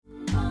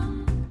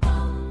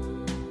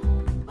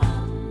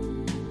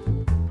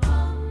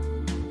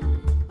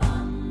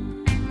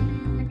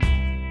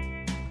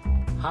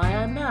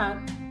I'm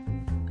Matt.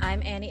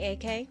 I'm Annie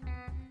AK.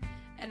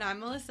 And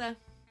I'm Melissa.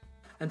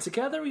 And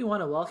together we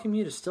want to welcome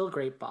you to Still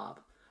Great Bob.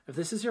 If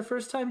this is your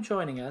first time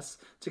joining us,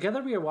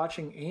 together we are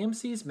watching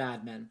AMC's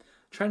Mad Men,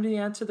 trying to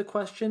answer the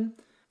question,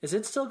 is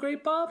it still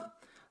great, Bob?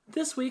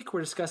 This week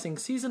we're discussing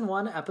Season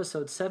 1,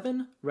 Episode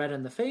 7, Red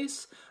in the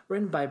Face,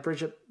 written by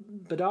Bridget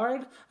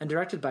Bedard and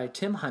directed by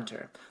Tim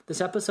Hunter. This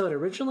episode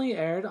originally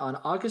aired on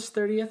August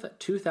 30th,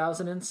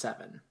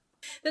 2007.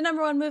 The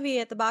number one movie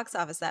at the box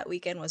office that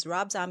weekend was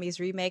Rob Zombie's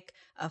remake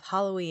of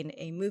Halloween,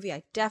 a movie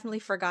I definitely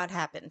forgot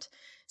happened.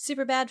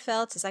 Superbad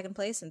fell to second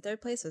place, and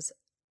third place was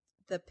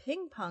the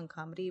ping pong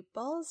comedy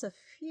Balls of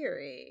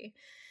Fury.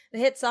 The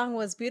hit song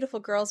was Beautiful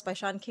Girls by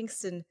Sean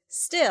Kingston,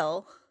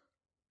 still,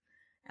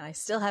 and I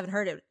still haven't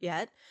heard it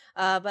yet,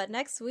 but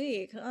next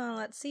week,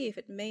 let's see if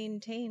it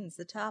maintains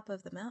the top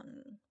of the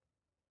mountain.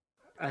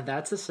 And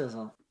that's a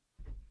sizzle.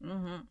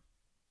 Mm-hmm.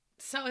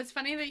 So it's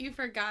funny that you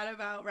forgot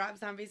about Rob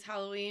Zombie's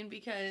Halloween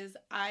because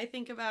I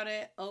think about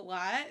it a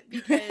lot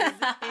because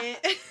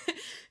it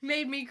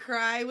made me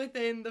cry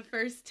within the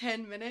first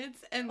 10 minutes.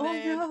 And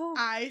then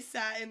I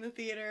sat in the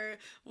theater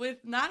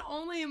with not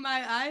only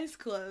my eyes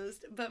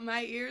closed, but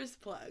my ears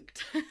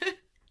plugged.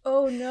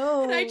 Oh,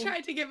 no. And I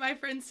tried to get my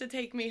friends to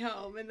take me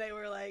home, and they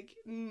were like,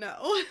 no,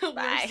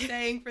 we're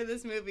staying for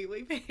this movie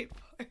we paid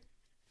for.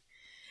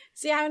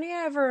 See, I only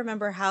ever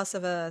remember House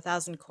of a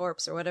Thousand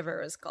Corpses or whatever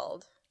it was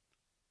called.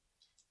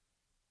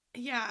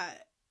 Yeah,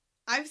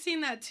 I've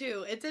seen that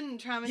too. It didn't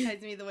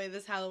traumatize me the way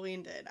this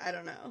Halloween did. I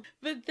don't know.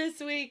 But this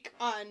week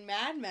on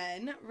Mad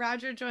Men,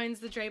 Roger joins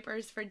the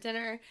Drapers for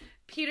dinner.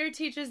 Peter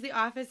teaches the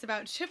office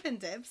about chip and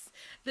dips.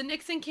 The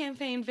Nixon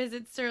campaign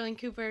visits Sterling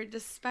Cooper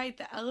despite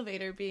the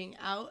elevator being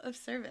out of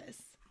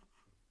service.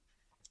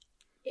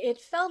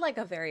 It felt like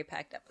a very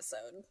packed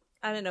episode.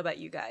 I don't know about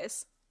you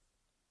guys.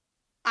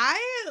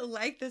 I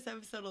like this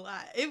episode a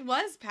lot. It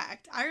was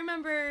packed. I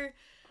remember,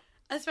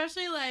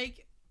 especially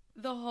like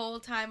the whole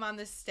time on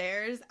the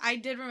stairs, I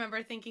did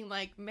remember thinking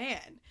like,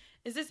 man,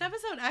 is this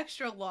episode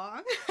extra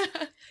long?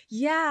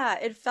 Yeah,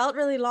 it felt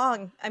really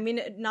long. I mean,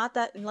 not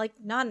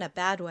in a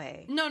bad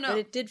way. No. But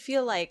it did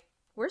feel like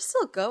we're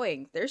still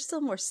going. There's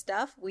still more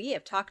stuff. We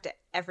have talked to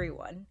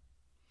everyone.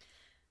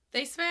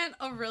 They spent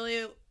a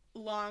really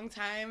long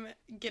time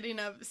getting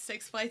up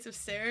 6 flights of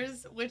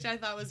stairs, which I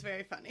thought was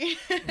very funny.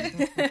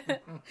 They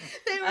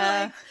were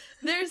like,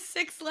 there's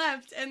 6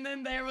 left, and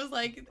then there was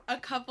like a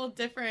couple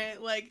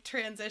different like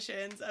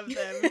transitions of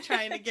them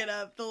trying to get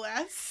up the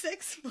last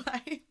 6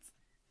 flights.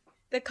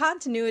 The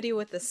continuity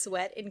with the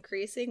sweat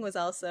increasing was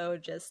also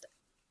just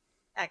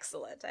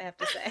excellent, I have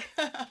to say.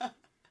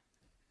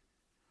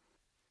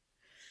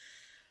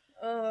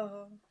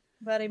 Oh,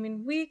 but I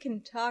mean, we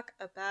can talk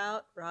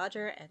about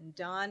Roger and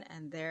Dawn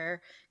and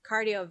their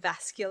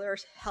cardiovascular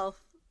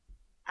health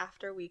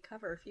after we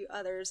cover a few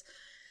others.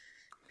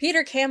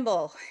 Peter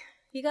Campbell,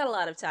 he got a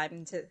lot of time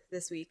into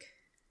this week.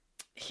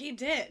 He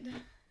did.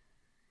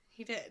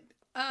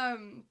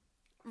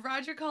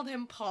 Roger called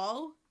him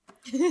Paul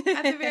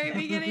at the very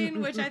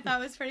beginning, which I thought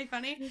was pretty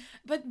funny.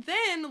 But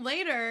then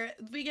later,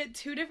 we get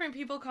 2 different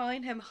people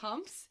calling him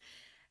Humps.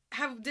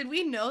 Did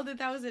we know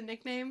that was a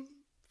nickname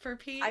for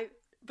Pete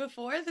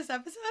before this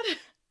episode?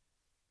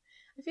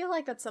 I feel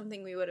like that's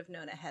something we would have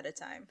known ahead of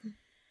time.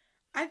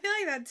 I feel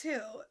like that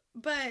too.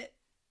 But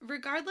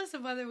regardless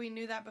of whether we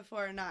knew that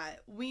before or not,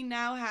 we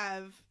now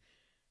have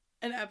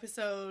an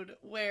episode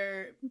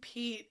where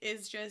Pete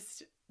is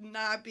just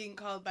not being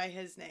called by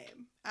his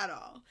name at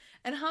all.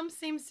 And Hump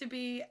seems to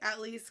be at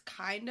least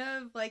kind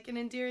of like an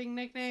endearing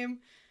nickname.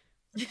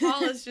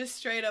 Paul is just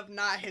straight up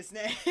not his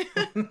name.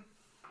 But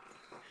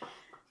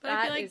that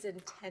I feel like is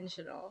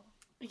intentional.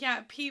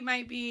 Yeah, Pete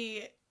might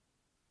be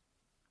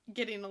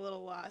getting a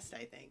little lost,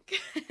 I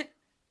think.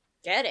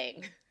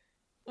 Getting?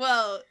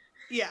 Well,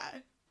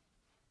 yeah.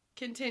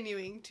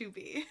 Continuing to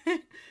be.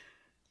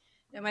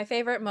 And my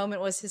favorite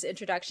moment was his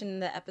introduction in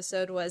the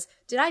episode was,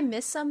 did I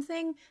miss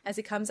something? As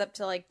he comes up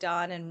to like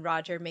Dawn and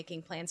Roger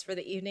making plans for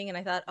the evening. And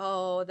I thought,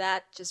 oh,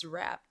 that's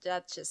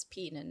just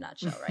Pete in a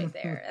nutshell right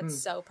there.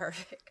 That's so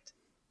perfect.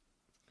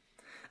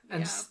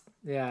 And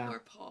yeah.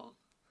 Poor Paul.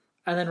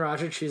 And then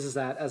Roger chooses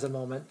that as a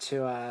moment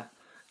to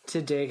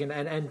dig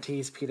and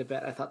tease Pete a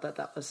bit. I thought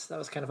that was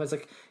kind of fun. It's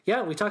like,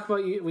 yeah, we talk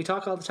about you. We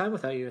talk all the time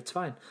without you. It's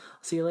fine.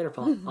 I'll see you later,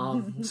 Paul.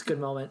 It's a good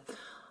moment.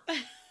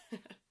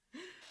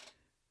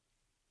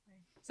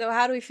 So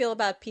how do we feel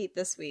about Pete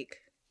this week?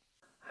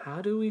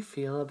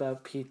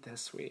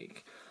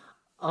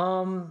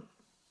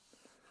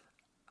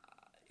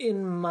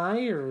 In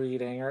my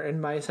reading, or in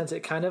my sense,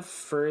 it kind of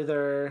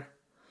further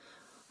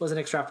was an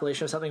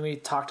extrapolation of something we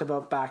talked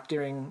about back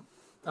during,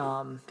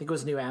 I think it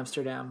was New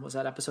Amsterdam, was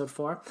that episode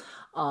 4,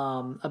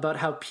 about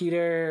how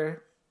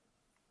Peter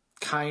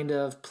kind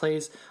of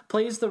plays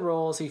the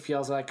roles he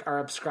feels like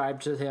are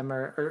ascribed to him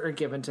or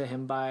given to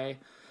him by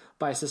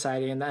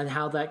society, and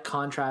how that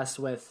contrasts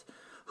with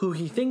who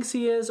he thinks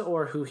he is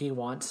or who he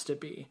wants to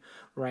be,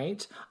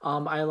 right?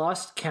 I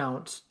lost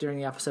count during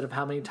the episode of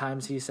how many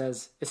times he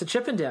says, it's a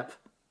chip and dip.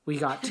 We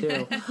got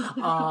 2.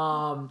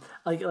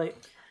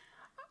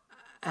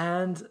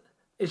 And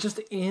it's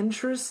just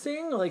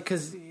interesting, like,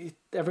 because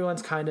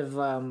everyone's kind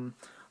of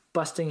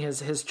busting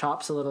his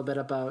chops a little bit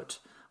about,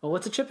 well,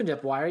 what's a chip and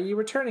dip? Why are you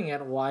returning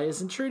it? Why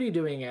isn't Trudy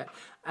doing it?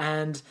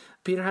 And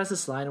Peter has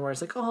this line where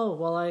it's like, oh,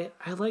 well, I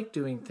like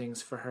doing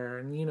things for her,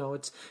 and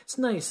it's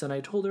nice, and I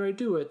told her I'd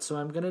do it, so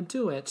I'm gonna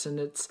do it. And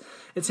it's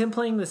him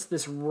playing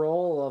this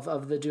role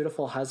of the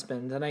dutiful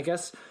husband. And I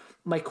guess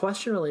my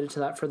question related to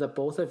that for the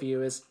both of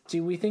you is,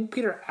 do we think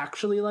Peter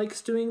actually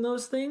likes doing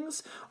those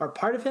things, or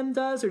part of him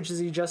does, or does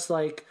he just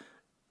like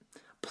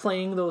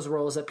playing those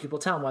roles that people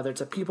tell him, whether it's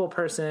a people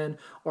person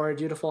or a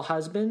dutiful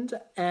husband?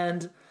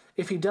 And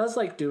if he does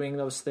like doing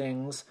those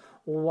things,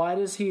 why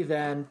does he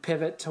then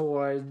pivot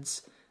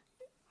towards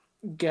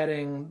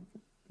getting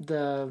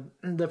the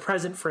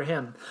present for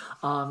him,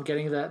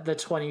 getting the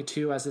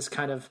 22 as this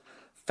kind of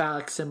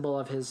phallic symbol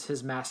of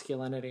his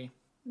masculinity?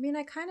 I mean,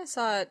 I kind of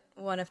saw it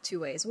one of two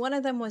ways. One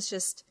of them was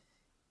just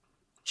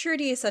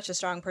Trudy is such a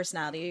strong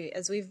personality.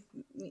 As we've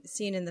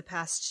seen in the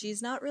past,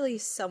 she's not really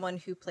someone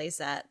who plays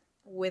that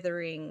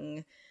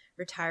withering,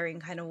 retiring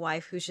kind of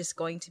wife who's just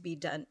going to be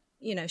done.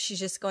 She's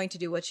just going to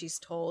do what she's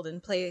told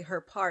and play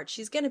her part.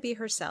 She's going to be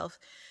herself.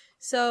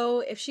 So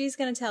if she's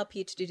going to tell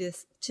Pete to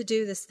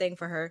do this thing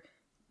for her,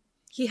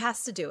 he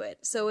has to do it.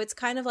 So it's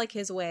kind of like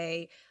his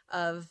way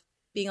of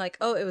being like,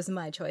 oh, it was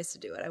my choice to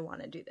do it. I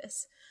want to do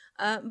this.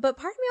 But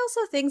part of me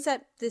also thinks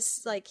that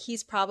this, like,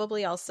 he's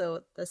probably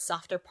also, the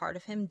softer part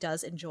of him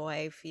does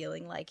enjoy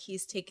feeling like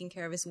he's taking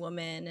care of his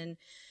woman and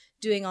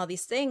doing all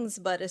these things.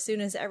 But as soon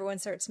as everyone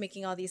starts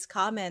making all these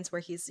comments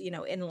where he's,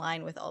 in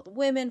line with all the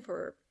women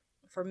for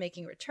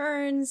making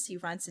returns, he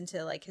runs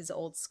into like his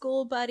old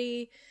school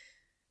buddy,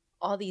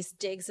 all these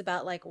digs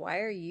about like, why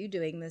are you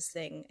doing this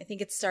thing? I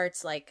think it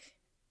starts like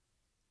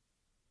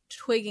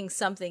twigging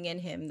something in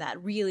him,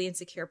 that really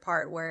insecure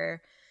part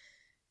where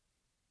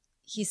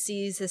he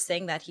sees this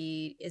thing that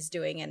he is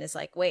doing and is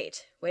like,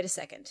 wait a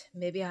second,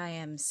 maybe I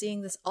am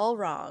seeing this all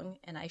wrong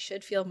and I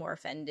should feel more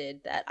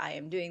offended that I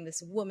am doing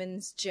this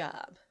woman's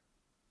job.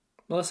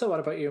 Melissa, what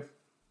about you?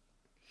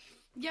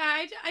 Yeah,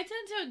 I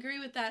tend to agree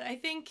with that. I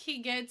think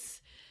he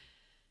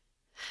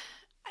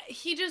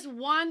just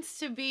wants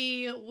to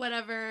be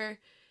whatever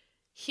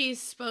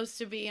he's supposed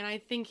to be, and I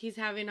think he's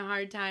having a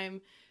hard time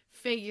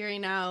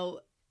figuring out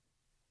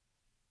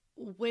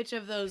which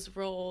of those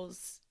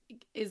roles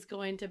is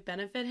going to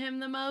benefit him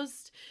the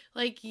most.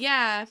 Like,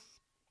 yeah,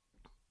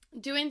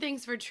 doing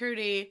things for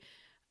Trudy,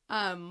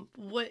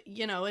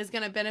 is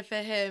going to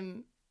benefit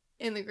him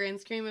in the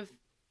grand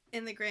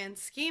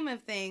scheme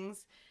of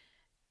things,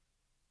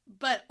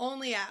 but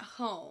only at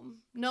home.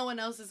 No one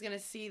else is going to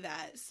see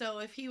that. So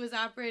if he was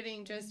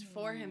operating just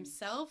for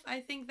himself, I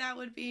think that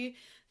would be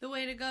the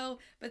way to go.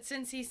 But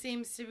since he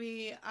seems to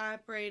be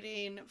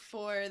operating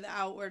for the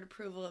outward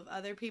approval of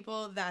other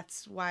people,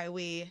 that's why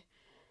we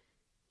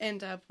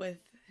end up with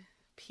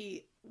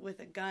Pete with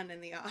a gun in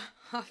the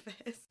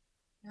office.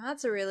 Now,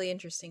 that's a really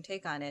interesting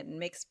take on it and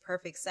makes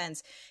perfect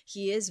sense.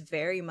 He is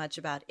very much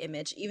about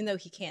image, even though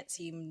he can't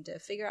seem to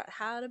figure out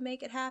how to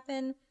make it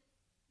happen.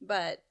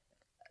 But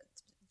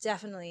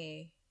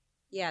definitely,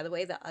 yeah, the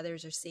way that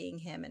others are seeing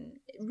him, and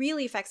it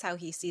really affects how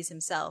he sees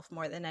himself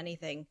more than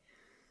anything.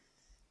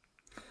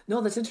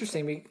 No, that's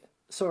interesting.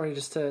 Sorry,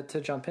 just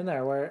to jump in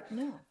there, where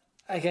no.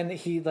 Again,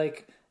 he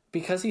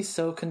because he's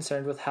so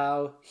concerned with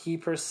how he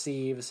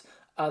perceives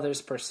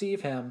others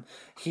perceive him,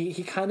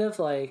 he kind of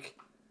like,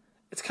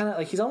 it's kind of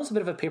like he's almost a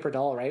bit of a paper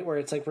doll, right? Where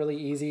it's like really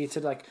easy to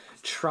like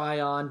try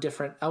on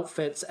different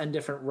outfits and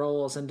different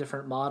roles and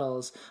different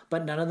models,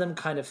 but none of them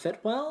kind of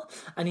fit well.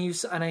 And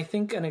I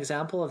think an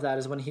example of that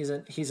is when he's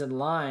in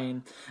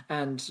line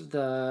and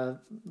the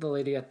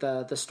lady at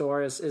the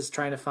store is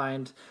trying to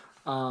find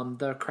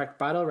the correct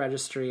bridal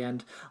registry,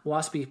 and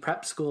Waspy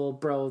Prep School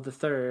Bro the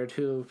Third,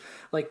 who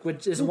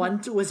was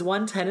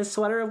one tennis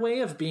sweater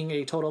away of being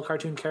a total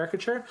cartoon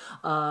caricature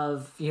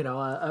of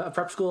a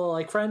prep school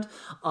like friend,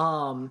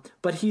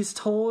 but he's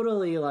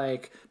totally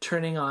like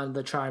turning on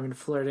the charm and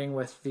flirting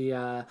with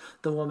the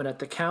woman at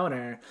the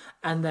counter,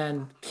 and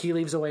then he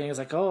leaves away and is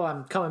like, oh,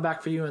 I'm coming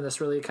back for you, in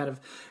this really kind of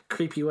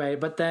creepy way.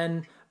 But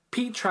then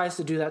Pete tries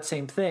to do that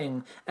same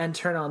thing and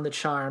turn on the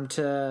charm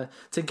to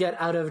get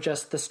out of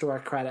just the store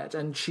credit,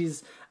 and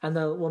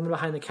the woman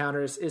behind the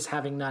counter is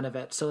having none of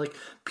it. So like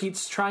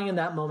Pete's trying in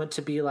that moment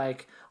to be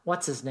like,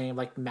 what's his name,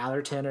 like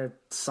Mallerton or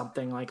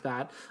something like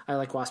that. I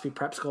like Waspy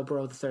Prep School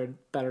Bro the Third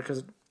better because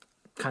it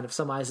kind of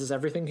summarizes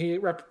everything he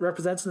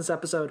represents in this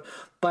episode.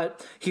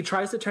 But he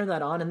tries to turn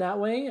that on in that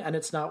way, and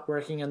it's not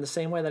working in the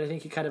same way that I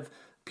think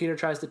Peter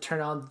tries to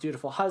turn on the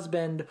dutiful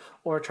husband,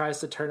 or tries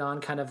to turn on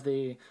kind of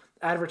the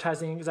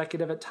advertising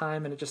executive at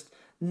time, and it just,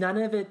 none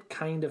of it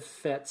kind of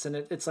fits. And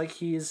it's like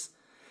he's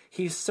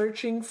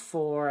searching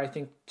for, I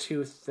think,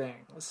 two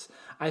things.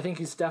 I think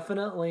he's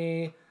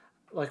definitely,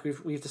 like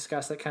we've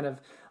discussed, that kind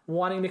of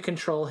wanting to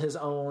control his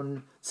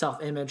own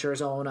self-image, or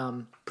his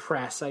own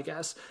press, I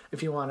guess,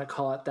 if you want to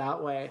call it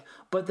that way.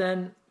 But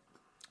then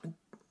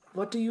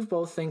what do you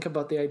both think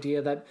about the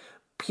idea that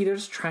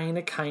Peter's trying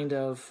to kind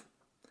of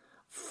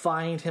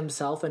find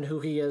himself and who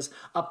he is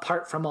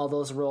apart from all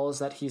those roles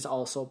that he's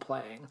also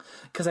playing.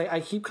 Because I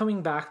keep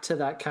coming back to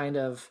that kind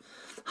of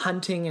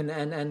hunting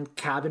and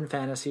cabin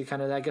fantasy,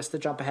 kind of, I guess, the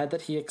jump ahead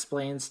that he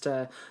explains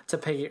to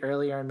Peggy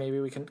earlier, and maybe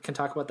we can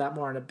talk about that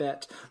more in a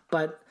bit.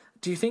 But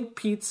do you think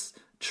Pete's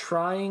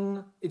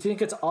do you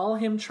think it's all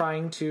him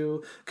trying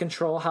to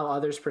control how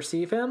others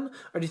perceive him,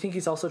 or do you think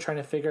he's also trying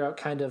to figure out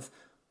kind of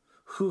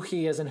who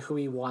he is and who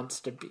he wants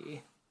to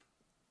be?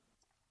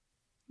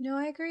 No,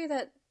 I agree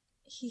that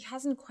he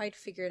hasn't quite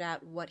figured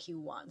out what he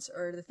wants,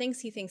 or the things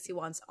he thinks he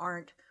wants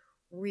aren't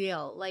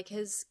real. Like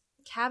his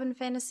cabin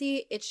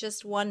fantasy, it's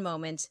just one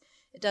moment.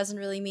 It doesn't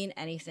really mean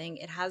anything.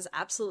 It has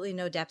absolutely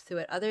no depth to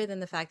it other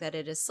than the fact that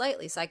it is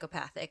slightly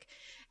psychopathic,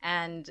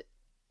 and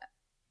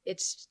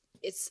it's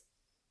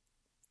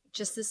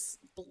just this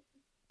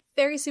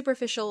very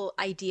superficial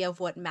idea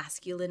of what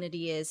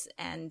masculinity is,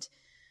 and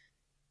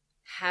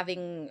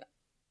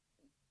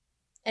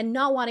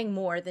not wanting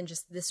more than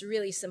just this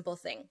really simple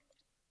thing.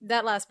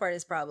 That last part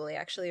is probably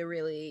actually a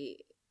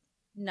really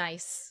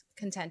nice,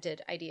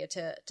 contented idea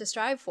to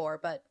strive for,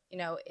 but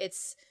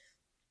it's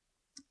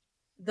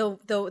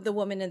the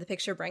woman in the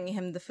picture bringing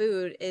him the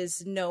food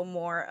is no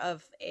more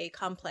of a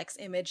complex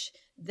image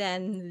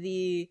than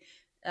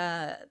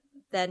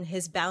than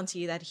his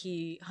bounty that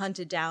he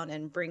hunted down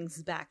and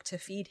brings back to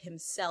feed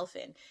himself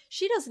in.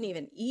 She doesn't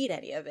even eat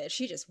any of it.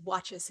 She just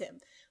watches him,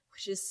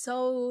 which is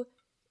so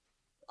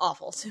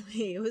awful to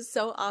me. It was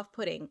so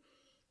off-putting.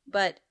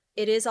 But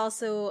it is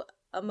also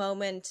a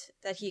moment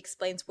that he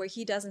explains where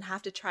he doesn't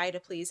have to try to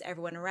please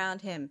everyone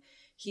around him.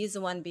 He's the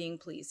one being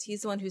pleased.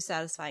 He's the one who's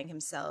satisfying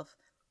himself.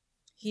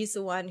 He's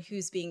the one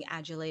who's being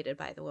adulated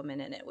by the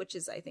woman in it, which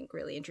is, I think,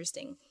 really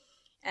interesting.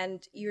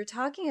 And you're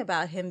talking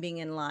about him being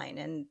in line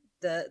and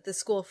the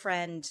school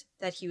friend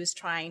that he was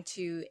trying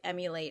to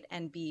emulate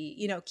and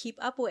be, keep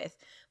up with.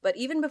 But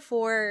even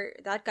before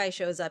that guy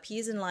shows up,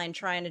 he's in line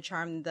trying to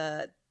charm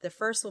the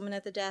first woman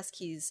at the desk.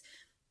 He's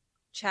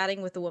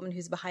chatting with the woman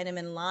who's behind him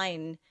in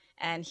line,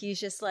 and he's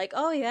just like,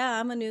 oh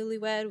yeah, I'm a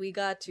newlywed, we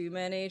got too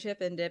many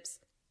chip and dips.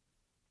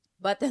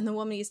 But then the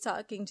woman he's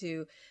talking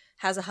to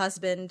has a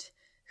husband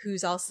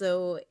who's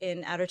also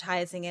in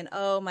advertising, and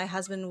oh, my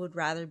husband would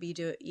rather be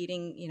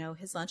eating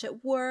his lunch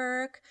at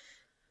work.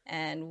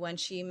 And when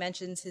she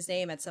mentions his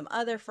name at some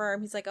other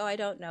firm, he's like, oh, I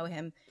don't know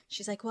him.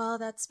 She's like, well,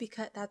 that's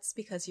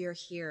because you're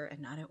here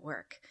and not at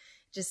work.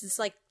 Just this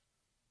like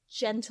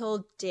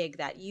gentle dig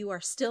that you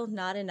are still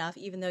not enough,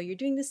 even though you're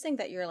doing this thing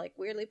that you're like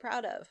weirdly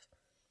proud of.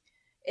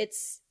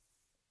 It's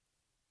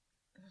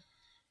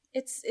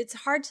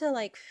hard to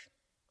like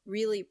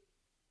really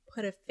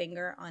put a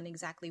finger on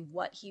exactly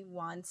what he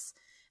wants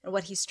and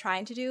what he's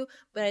trying to do,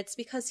 but it's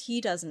because he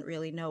doesn't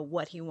really know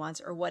what he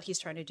wants or what he's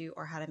trying to do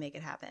or how to make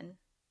it happen.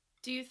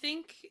 Do you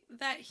think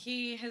that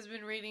he has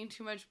been reading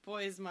too much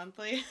Boys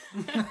Monthly?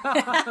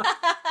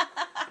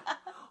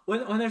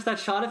 When there's that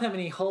shot of him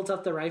and he holds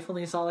up the rifle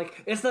and he's all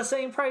like, it's the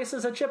same price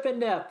as a chip and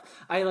dip.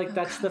 I like,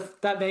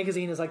 that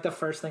magazine is like the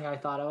first thing I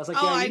thought. I was like,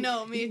 oh, yeah, I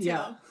know, me too.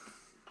 Yeah.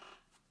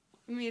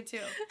 Me too.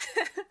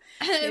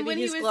 Maybe when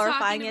he's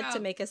glorifying it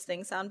to make his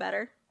thing sound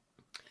better.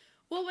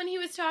 Well, when he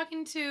was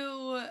talking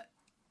to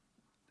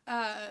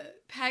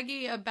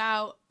Peggy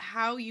about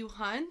how you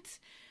hunt,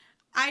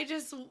 I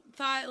just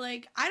thought,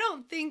 like, I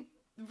don't think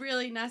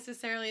really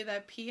necessarily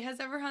that Pete has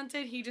ever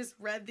hunted. He just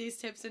read these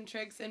tips and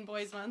tricks in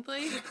Boys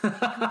Monthly.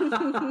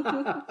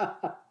 I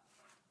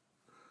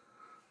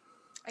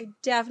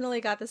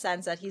definitely got the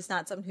sense that he's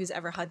not someone who's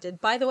ever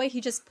hunted. By the way, he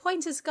just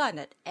points his gun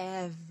at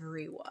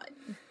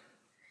everyone.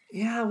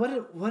 Yeah,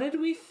 what did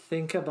we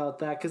think about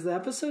that? Because the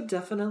episode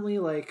definitely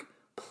like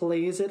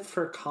plays it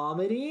for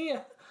comedy,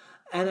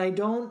 and I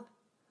don't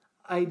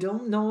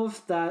know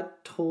if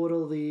that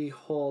totally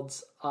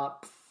holds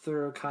up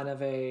through kind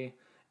of a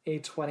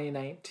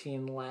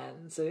 2019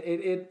 lens.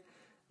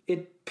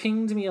 It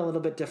pinged me a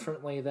little bit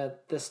differently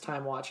that this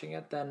time watching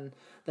it than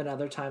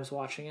other times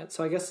watching it.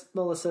 So I guess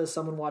Melissa, as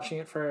someone watching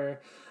it for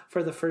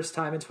the first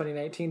time in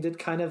 2019, did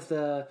kind of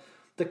the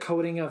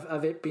coding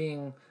of it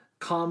being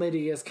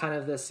comedy as kind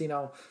of this,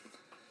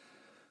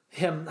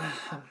 him,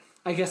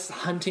 I guess,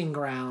 hunting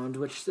ground,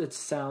 which it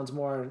sounds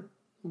more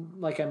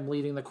like I'm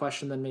leading the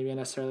question than maybe I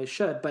necessarily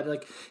should, but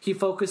like he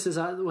focuses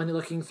on when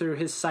looking through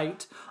his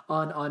sight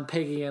on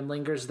Peggy and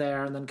lingers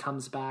there and then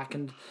comes back.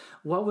 And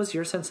what was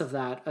your sense of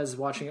that as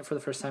watching it for the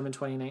first time in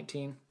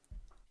 2019?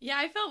 Yeah,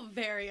 I felt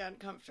very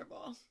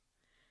uncomfortable.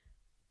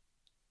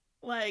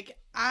 Like,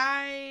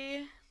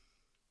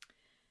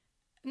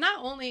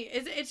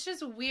 it's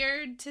just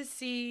weird to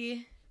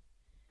see.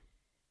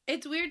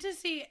 It's weird to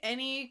see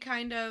any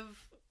kind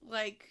of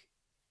like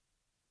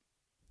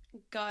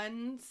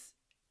guns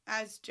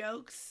as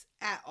jokes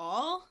at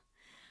all,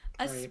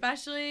 right.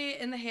 Especially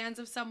in the hands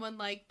of someone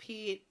like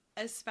Pete,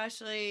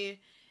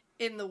 especially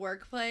in the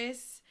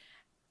workplace,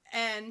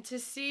 and to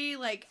see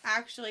like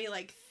actually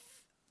like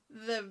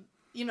the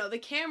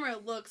camera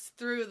looks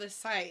through the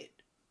sight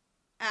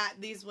at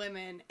these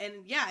women,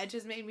 and yeah, it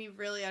just made me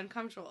really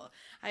uncomfortable.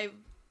 I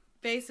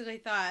basically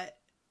thought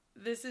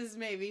this is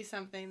maybe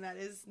something that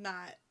is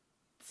not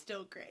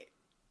still great.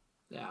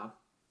 Yeah.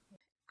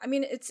 I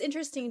mean, it's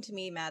interesting to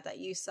me, Matt, that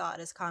you saw it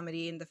as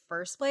comedy in the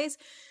first place,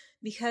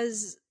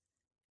 because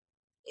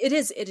it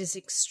is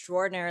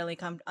extraordinarily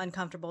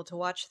uncomfortable to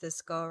watch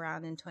this go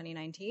around in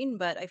 2019.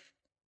 But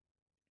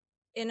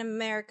in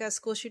America,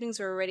 school shootings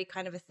are already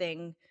kind of a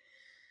thing,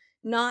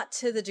 not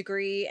to the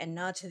degree and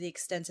not to the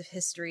extensive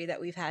history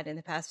that we've had in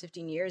the past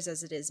 15 years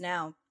as it is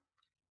now.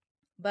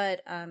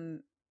 But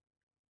the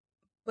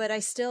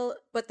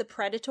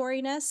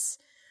predatoriness,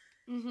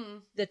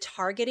 the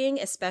targeting,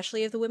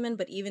 especially of the women,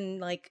 but even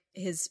like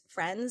his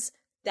friends,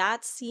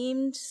 that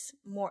seemed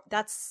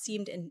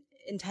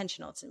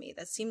intentional to me.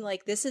 That seemed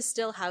like this is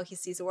still how he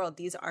sees the world.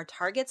 These are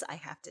targets. I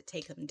have to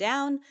take them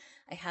down.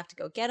 I have to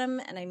go get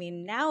them. And I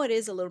mean, now it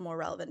is a little more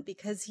relevant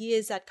because he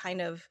is that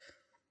kind of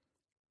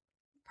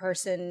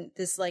person,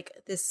 this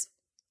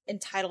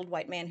entitled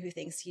white man who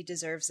thinks he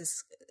deserves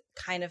this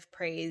kind of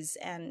praise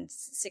and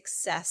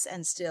success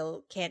and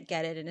still can't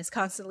get it, and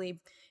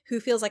who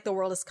feels like the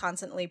world is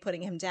constantly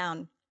putting him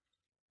down.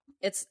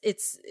 It's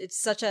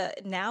such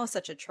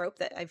a trope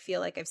that I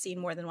feel like I've seen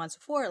more than once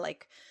before.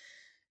 Like,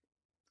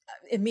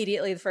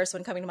 immediately the first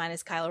one coming to mind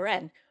is Kylo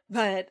Ren,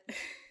 but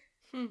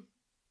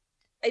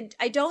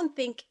I don't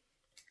think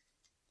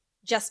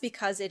just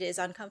because it is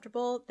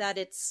uncomfortable that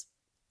it's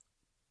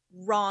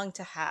wrong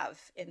to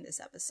have in this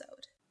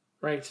episode.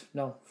 Right.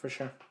 No, for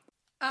sure.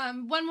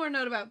 One more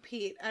note about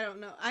Pete. I don't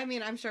know. I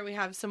mean, I'm sure we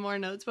have some more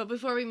notes, but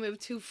before we move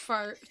too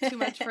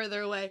much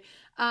further away,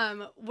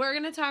 we're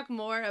going to talk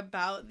more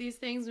about these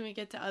things when we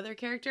get to other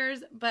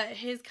characters. But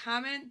his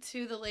comment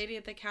to the lady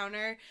at the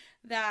counter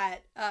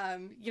that,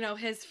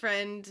 his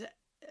friend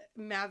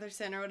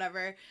Matherson or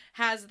whatever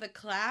has the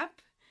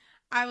clap,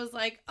 I was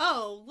like,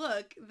 oh,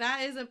 look,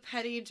 that is a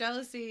petty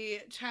jealousy,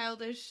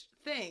 childish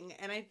thing.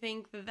 And I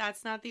think that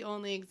that's not the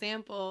only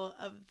example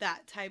of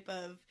that type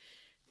of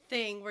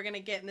thing we're going to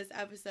get in this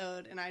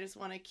episode, and I just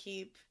want to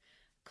keep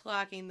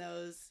clocking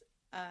those,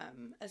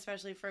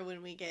 especially for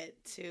when we get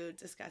to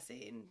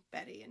discussing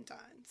Betty and Dawn.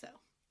 So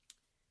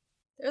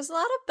there's a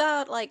lot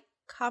about like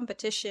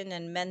competition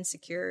and men's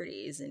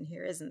securities in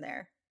here, isn't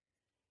there?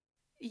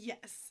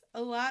 Yes,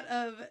 a lot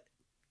of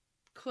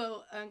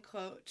quote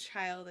unquote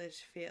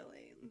childish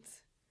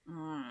feelings,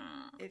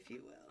 if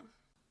you will.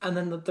 And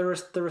then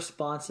the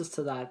responses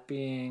to that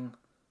being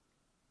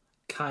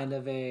kind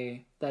of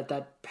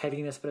that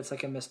pettiness, but it's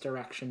like a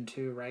misdirection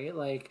too, right?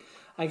 Like,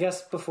 I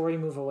guess before we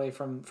move away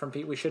from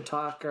Pete, we should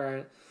talk,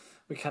 or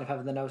we kind of have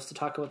in the notes to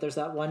talk about, there's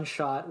that one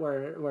shot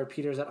where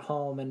Peter's at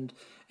home and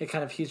it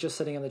kind of, he's just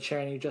sitting in the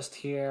chair and you just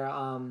hear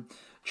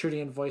Trudy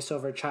in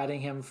voiceover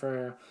chiding him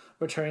for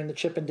returning the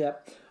chip and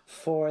dip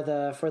for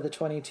the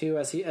 22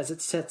 as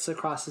it sits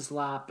across his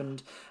lap,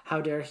 and how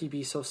dare he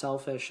be so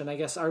selfish. And I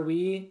guess, are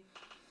we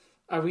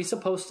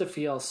supposed to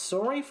feel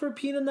sorry for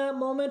Pete in that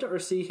moment, or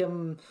see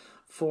him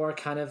for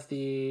kind of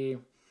the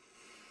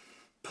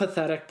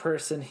pathetic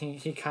person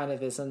he kind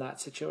of is in that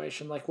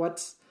situation? Like,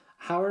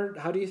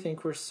 how do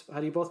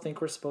you both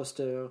think we're supposed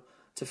to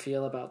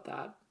feel about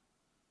that?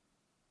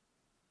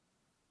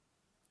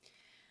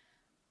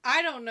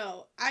 I don't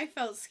know. I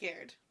felt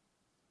scared.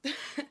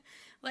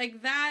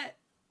 Like that,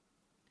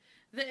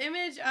 the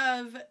image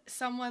of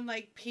someone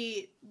like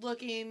Pete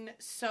looking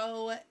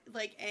so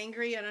like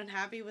angry and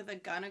unhappy with a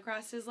gun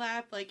across his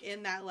lap, like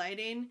in that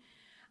lighting,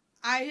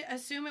 I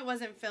assume it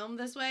wasn't filmed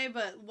this way,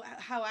 but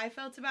how I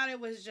felt about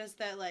it was just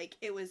that, like,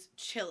 it was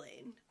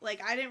chilling.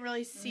 Like, I didn't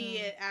really see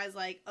it as,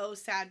 like, oh,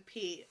 sad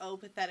Pete, oh,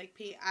 pathetic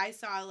Pete. I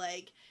saw,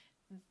 like,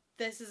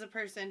 this is a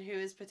person who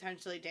is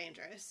potentially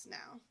dangerous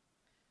now.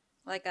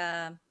 Like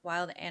a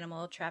wild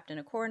animal trapped in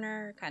a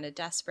corner, kind of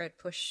desperate,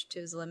 pushed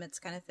to his limits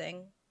kind of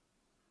thing.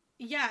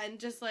 Yeah, and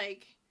just,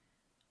 like,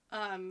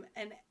 an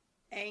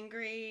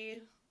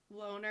angry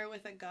loner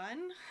with a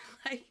gun.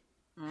 Like...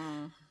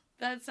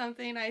 That's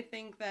something I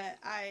think that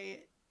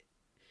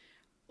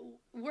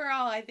we're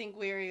all, I think,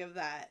 weary of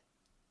that.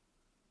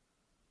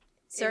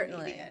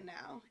 Certainly. In media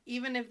now.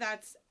 Even if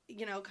that's,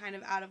 kind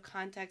of out of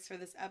context for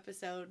this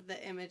episode,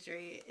 the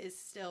imagery is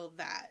still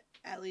that,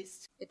 at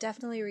least. It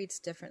definitely reads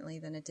differently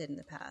than it did in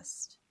the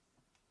past.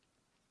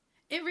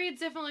 It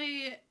reads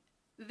differently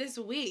this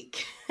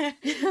week,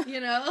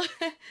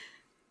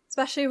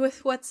 Especially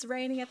with what's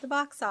reigning at the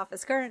box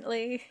office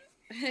currently.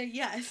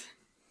 Yes.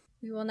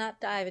 We will not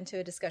dive into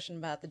a discussion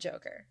about the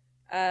Joker.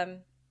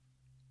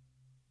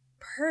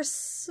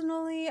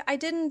 Personally, I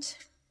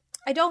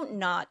don't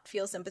not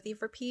feel sympathy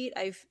for Pete.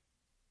 I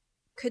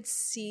could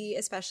see,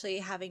 especially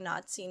having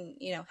seen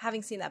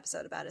the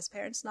episode about his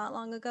parents not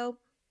long ago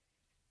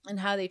and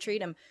how they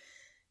treat him.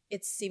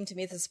 It seemed to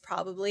me this is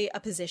probably a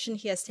position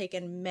he has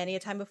taken many a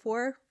time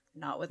before,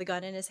 not with a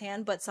gun in his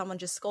hand, but someone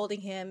just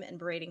scolding him and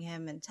berating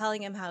him and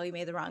telling him how he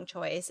made the wrong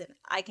choice. And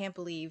I can't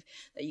believe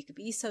that you could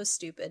be so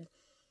stupid.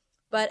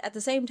 But at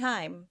the same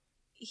time,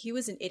 he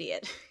was an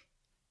idiot.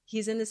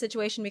 He's in the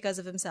situation because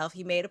of himself.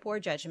 He made a poor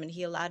judgment.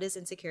 He allowed his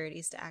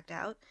insecurities to act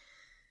out.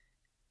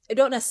 I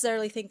don't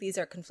necessarily think these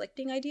are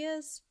conflicting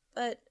ideas,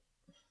 but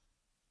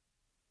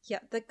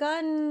yeah, the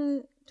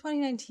gun,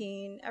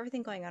 2019,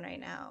 everything going on right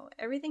now,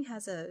 everything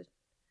has a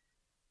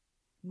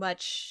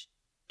much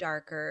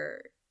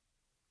darker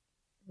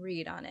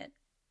read on it.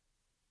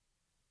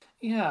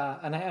 Yeah,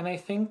 and I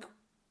think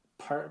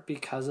part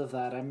because of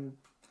that, I'm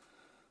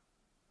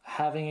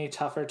having a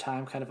tougher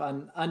time kind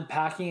of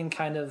unpacking and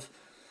kind of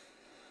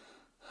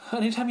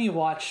anytime you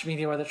watch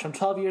media, whether it's from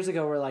 12 years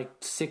ago or like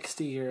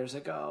 60 years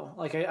ago,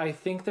 like I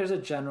think there's a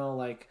general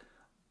like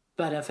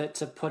benefit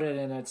to put it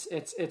in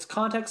its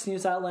context and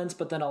use that lens,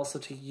 but then also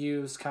to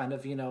use kind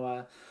of, you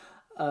know,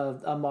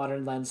 a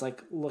modern lens,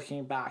 like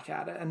looking back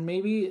at it. And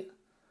maybe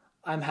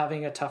I'm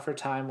having a tougher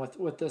time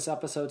with this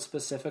episode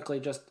specifically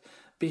just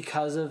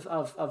because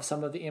of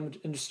some of the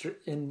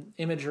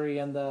imagery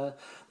and the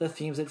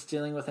themes it's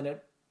dealing with and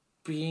it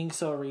being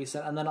so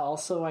recent. And then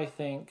also I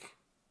think,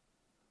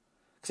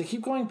 because I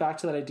keep going back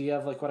to that idea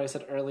of like what I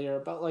said earlier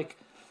about like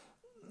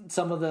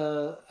some of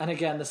the, and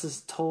again, this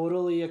is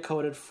totally a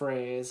coded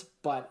phrase,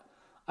 but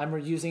I'm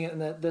reusing it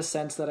in the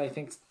sense that I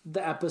think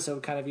the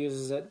episode kind of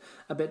uses it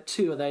a bit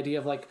too, the idea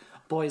of like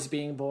boys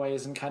being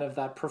boys and kind of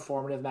that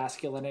performative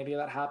masculinity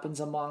that happens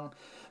among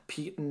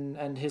Pete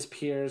and his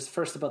peers,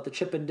 first about the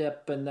chip and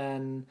dip, and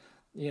then,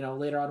 you know,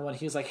 later on when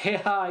he's like, hey,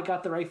 ha, I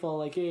got the rifle,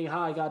 like, hey,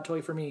 ha, I got a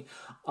toy for me.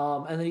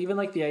 And then even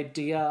like the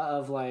idea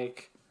of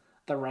like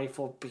the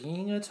rifle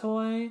being a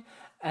toy,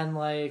 and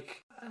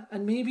like,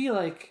 and maybe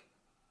like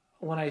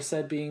when I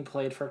said being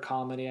played for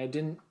comedy,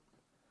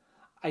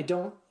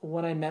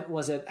 what I meant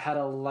was it had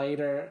a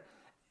lighter,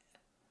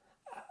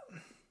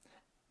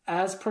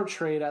 as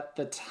portrayed at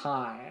the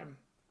time,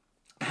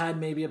 had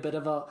maybe a bit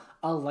of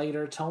a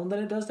lighter tone than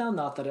it does now.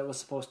 Not that it was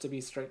supposed to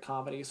be straight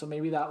comedy. So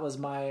maybe that was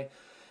my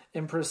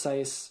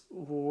imprecise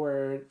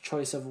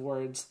choice of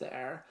words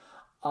there.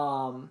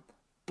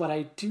 But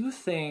I do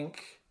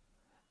think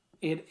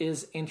it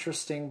is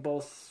interesting,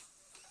 both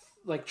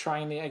like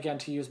trying to, again,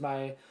 to use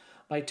my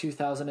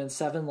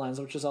 2007 lens,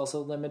 which is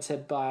also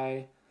limited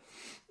by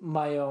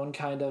my own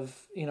kind of,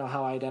 you know,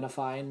 how I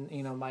identify and,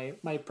 you know,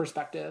 my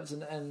perspectives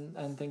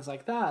and things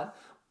like that.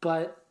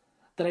 But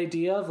that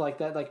idea of like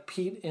that, like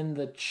Pete in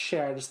the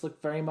chair just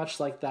looked very much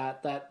like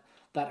that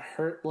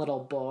hurt little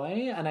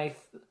boy. And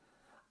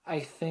I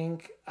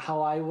think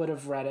how I would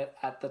have read it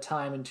at the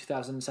time in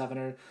 2007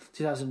 or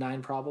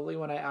 2009, probably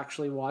when I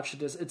actually watched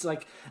it, is it's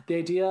like the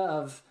idea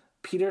of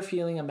Peter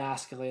feeling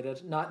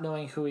emasculated, not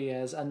knowing who he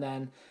is, and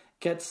then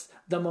gets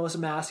the most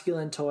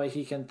masculine toy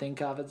he can think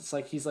of. It's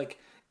like, he's like,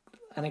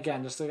 and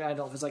again, just like, I don't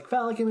know if it's like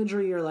phallic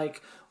imagery or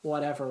like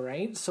whatever,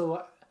 right?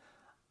 So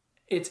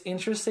it's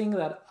interesting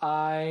that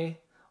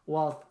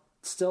while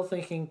still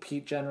thinking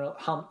Pete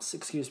Humps,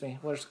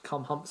 we'll just call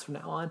him Humps from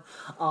now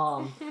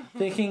on,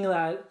 thinking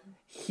that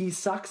he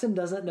sucks and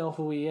doesn't know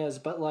who he is,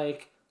 but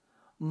like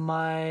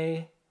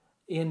my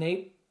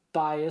innate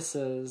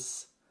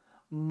biases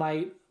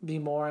might be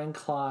more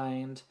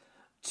inclined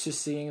to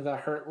seeing the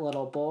hurt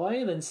little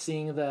boy than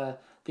seeing the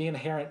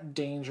inherent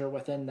danger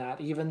within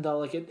that, even though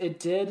like it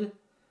did,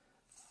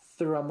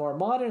 through a more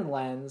modern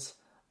lens,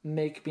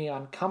 make me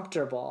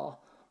uncomfortable,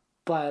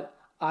 but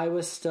I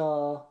was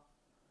still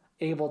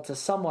able to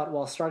somewhat,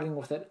 while struggling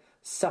with it,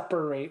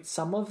 separate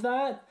some of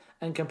that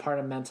and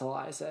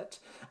compartmentalize it.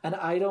 And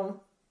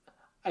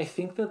I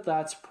think that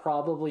that's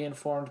probably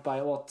informed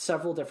by, well,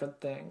 several different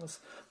things,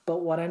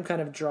 but what I'm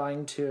kind of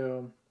drawing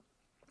to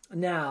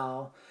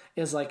now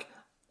is like,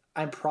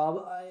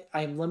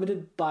 I'm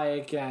limited by,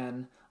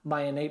 again,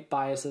 my innate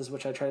biases,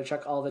 which I try to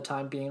check all the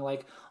time, being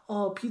like,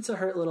 oh, Pete's a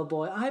hurt little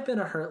boy. I've been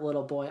a hurt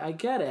little boy. I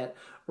get it,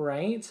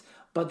 right?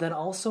 But then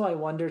also I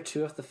wonder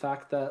too if the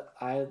fact that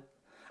I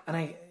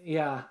don't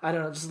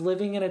know, just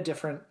living in a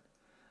different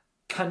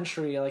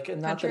country, like,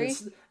 and not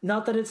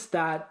that it's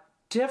that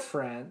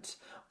different,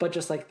 but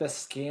just like the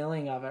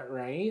scaling of it,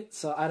 right?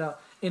 So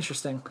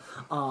interesting.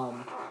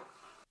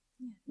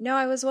 No,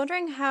 I was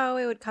wondering how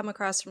it would come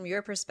across from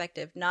your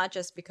perspective, not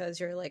just because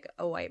you're like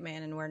a white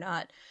man and we're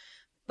not,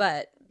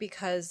 but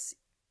because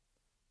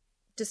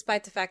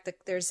despite the fact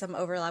that there's some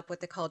overlap with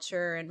the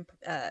culture and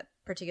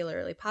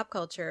particularly pop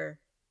culture,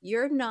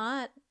 you're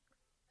not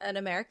an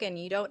American.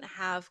 You don't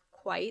have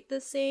quite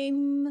the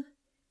same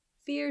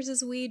fears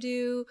as we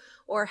do,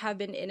 or have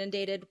been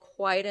inundated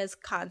quite as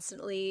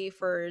constantly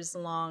for as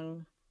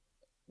long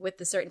with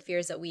the certain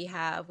fears that we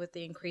have with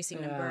the increasing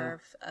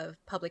number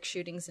of public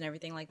shootings and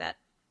everything like that.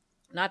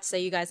 Not to say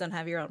you guys don't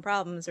have your own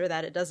problems or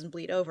that it doesn't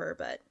bleed over,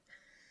 but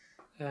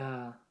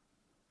yeah.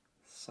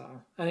 So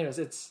anyways,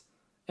 it's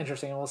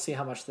interesting, and we'll see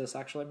how much this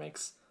actually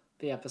makes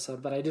the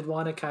episode. But I did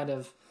want to kind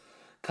of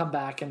come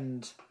back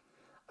and,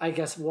 I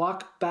guess,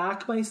 walk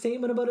back my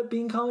statement about it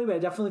being comedy, but I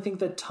definitely think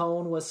the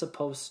tone was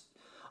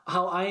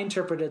how I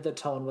interpreted the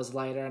tone was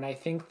lighter, and I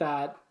think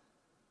that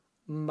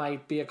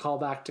might be a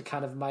callback to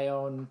kind of my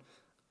own,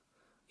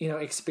 you know,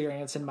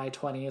 experience in my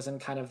 20s and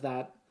kind of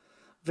that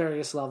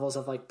various levels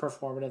of like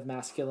performative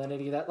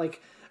masculinity that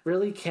like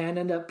really can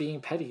end up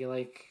being petty.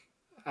 Like,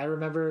 I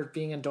remember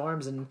being in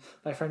dorms and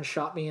my friend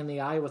shot me in the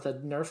eye with a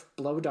Nerf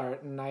blow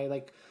dart, and I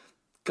like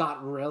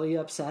got really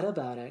upset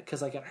about it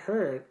because like it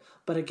hurt.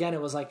 But again,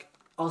 it was like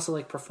also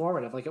like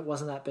performative, like it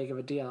wasn't that big of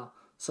a deal.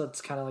 So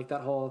it's kind of like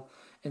that whole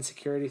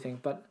insecurity thing.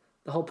 But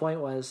the whole point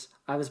was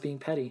I was being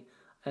petty,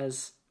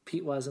 as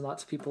Pete was, and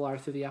lots of people are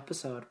through the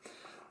episode.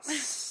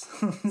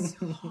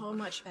 So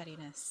much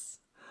pettiness.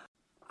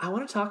 I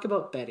want to talk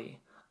about Betty,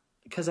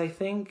 because I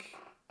think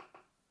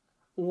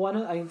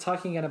I'm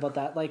talking again about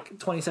that like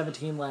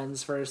 2017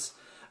 lens versus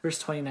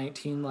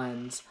 2019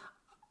 lens.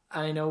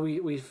 I know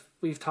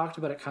we've talked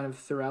about it kind of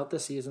throughout the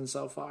season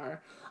so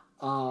far.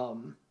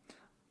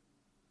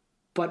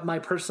 But my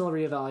personal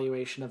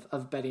reevaluation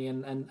of Betty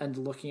and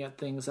looking at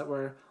things that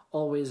were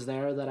always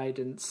there that I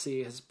didn't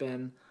see has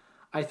been,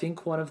 I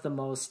think, one of the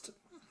most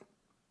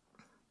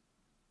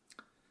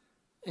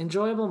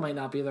enjoyable might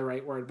not be the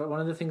right word, but one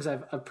of the things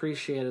I've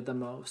appreciated the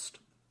most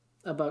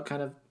about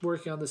kind of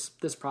working on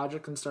this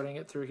project and starting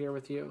it through here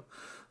with you.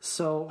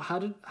 So how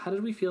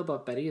did we feel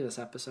about Betty this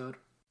episode?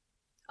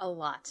 A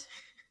lot.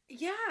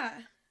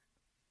 Yeah.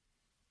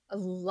 A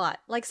lot.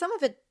 Like some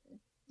of it,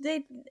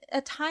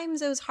 at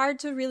times it was hard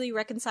to really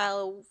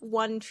reconcile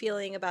one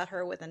feeling about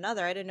her with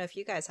another. I don't know if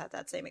you guys had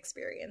that same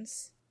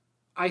experience.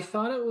 I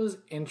thought it was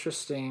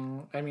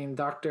interesting. I mean,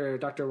 Dr.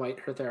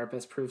 White, her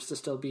therapist, proves to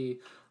still be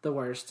the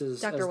worst.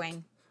 Dr.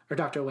 Wayne. Or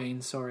Dr.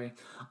 Wayne, sorry.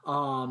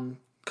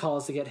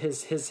 Calls to get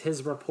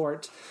his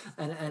report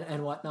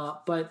and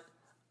whatnot. But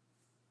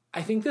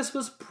I think this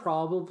was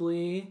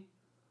probably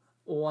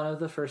one of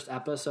the first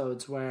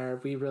episodes where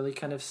we really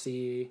kind of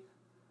see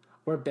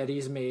where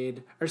Betty's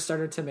made or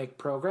started to make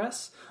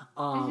progress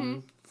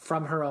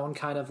from her own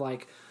kind of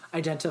like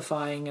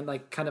identifying and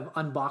like kind of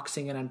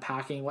unboxing and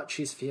unpacking what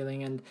she's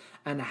feeling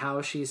and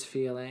how she's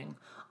feeling.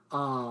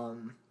 That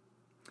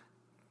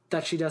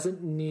she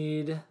doesn't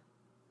need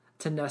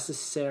to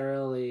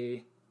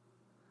necessarily,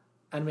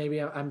 and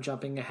maybe I'm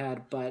jumping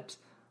ahead, but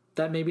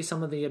that maybe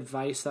some of the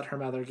advice that her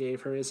mother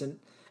gave her isn't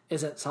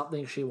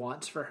something she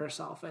wants for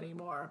herself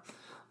anymore.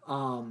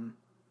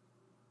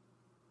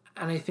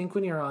 And I think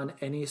when you're on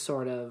any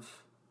sort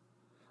of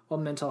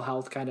mental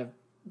health kind of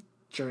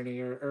journey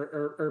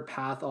or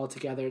path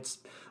altogether, it's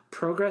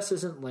progress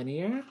isn't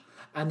linear,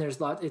 and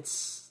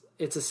it's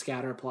a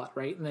scatter plot,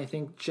 right? And I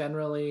think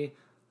generally,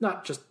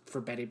 not just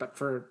for Betty, but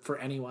for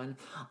anyone,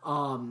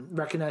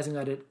 recognizing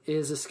that it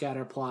is a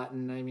scatter plot,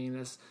 and I mean,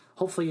 as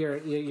hopefully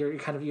your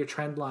kind of your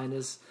trend line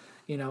is,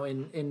 you know,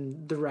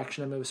 in the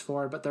direction it moves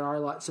forward, but there are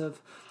lots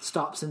of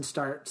stops and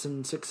starts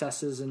and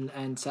successes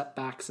and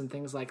setbacks and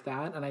things like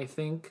that. And I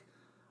think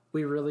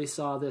we really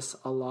saw this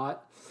a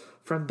lot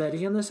from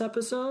Betty in this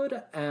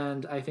episode,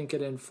 and I think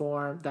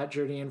that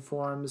journey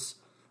informs,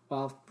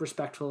 well,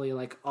 respectfully,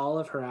 like all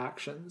of her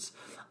actions,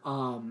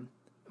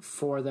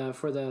 for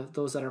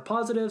those that are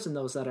positives and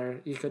those that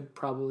are, you could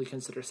probably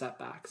consider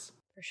setbacks.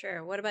 For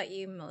sure. What about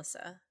you,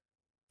 Melissa?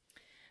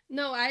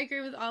 No, I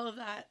agree with all of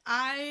that.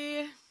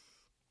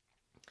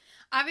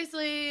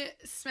 Obviously,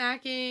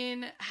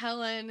 smacking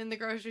Helen in the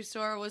grocery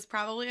store was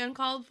probably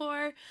uncalled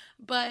for,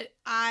 but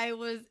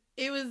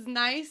it was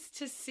nice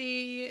to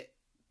see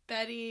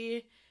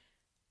Betty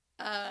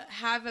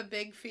have a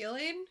big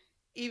feeling,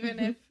 even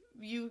if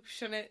you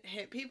shouldn't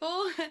hit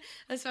people,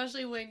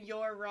 especially when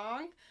you're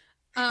wrong.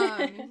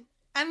 And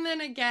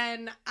then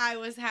again, I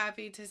was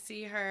happy to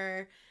see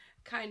her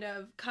kind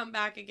of come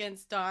back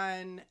against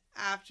Dawn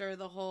after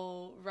the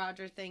whole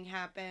Roger thing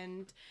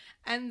happened,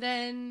 and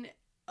then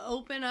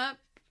open up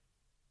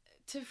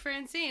to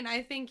Francine.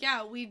 I think,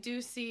 yeah, we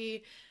do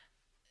see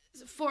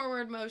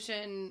forward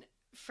motion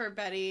for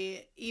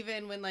Betty,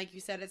 even when, like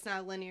you said, it's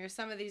not linear.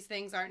 Some of these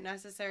things aren't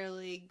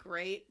necessarily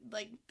great.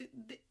 Like,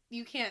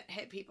 you can't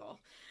hit people.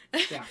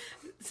 Yeah.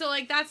 So,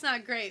 like, that's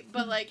not great.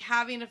 But, like,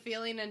 having a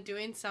feeling and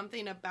doing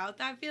something about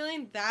that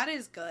feeling, that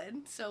is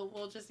good. So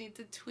we'll just need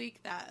to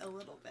tweak that a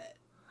little bit.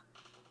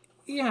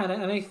 Yeah,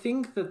 and I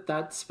think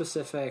that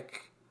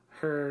specific,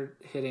 her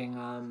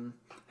hitting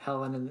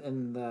Helen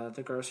in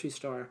the grocery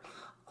store,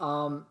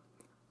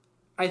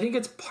 I think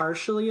it's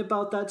partially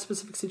about that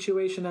specific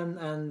situation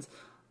and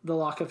the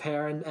lock of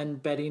hair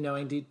and Betty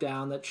knowing deep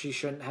down that she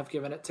shouldn't have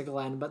given it to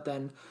Glenn, but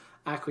then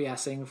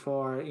acquiescing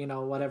for, you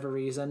know, whatever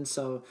reason.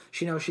 So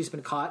she knows she's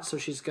been caught, so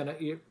she's gonna...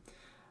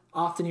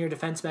 Often your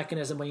defense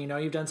mechanism when you know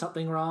you've done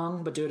something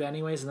wrong but do it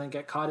anyways and then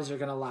get caught is you're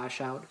going to lash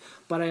out.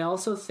 But I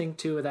also think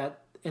too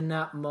that in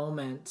that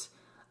moment,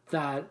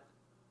 that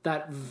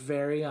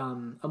very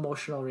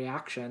emotional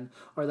reaction,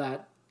 or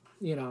that,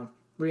 you know,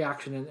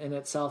 reaction in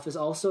itself is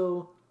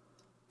also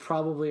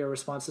probably a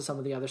response to some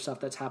of the other stuff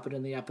that's happened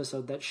in the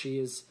episode that she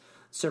is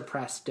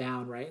suppressed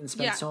down, right? And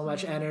spent so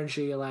much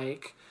energy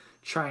like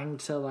trying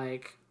to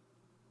like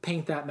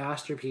paint that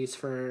masterpiece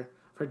for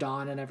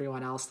Dawn and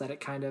everyone else that it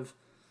kind of,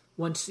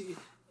 once,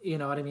 you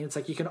know what I mean? It's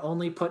like you can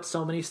only put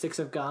so many sticks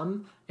of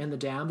gum in the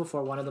dam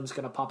before one of them's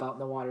going to pop out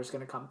and the water's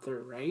going to come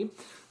through, right?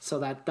 So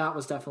that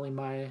was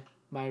definitely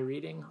my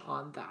reading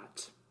on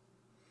that.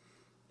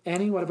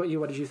 Annie, what about you?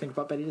 What did you think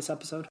about Betty this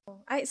episode?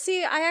 I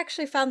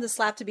actually found the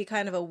slap to be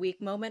kind of a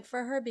weak moment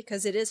for her,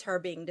 because it is her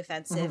being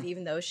defensive,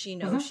 even though she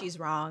knows she's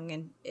wrong,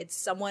 and it's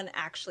someone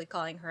actually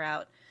calling her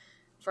out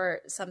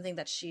for something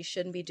that she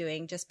shouldn't be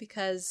doing just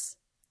because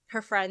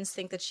her friends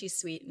think that she's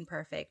sweet and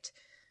perfect.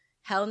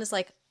 Helen is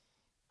like,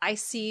 I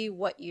see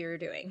what you're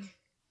doing.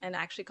 and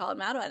actually call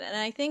him out on it. And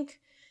I think,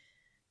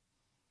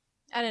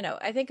 I don't know,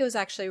 I think it was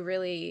actually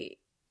really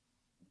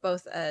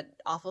both an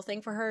awful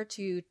thing for her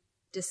to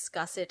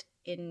discuss it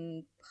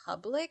in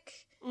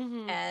public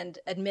and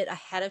admit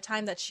ahead of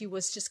time that she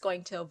was just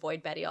going to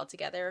avoid Betty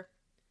altogether.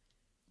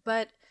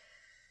 But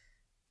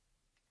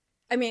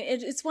I mean,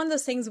 it's one of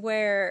those things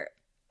where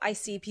I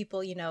see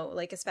people, you know,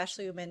 like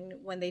especially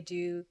women, when they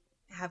do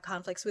have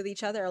conflicts with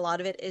each other, a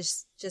lot of it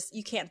is just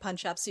you can't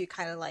punch up, so you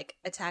kind of like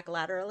attack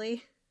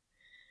laterally.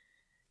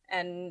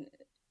 And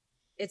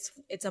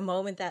it's a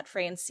moment that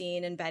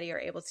Francine and Betty are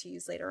able to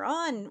use later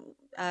on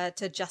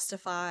to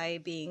justify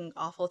being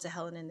awful to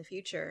Helen in the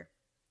future.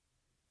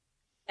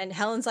 And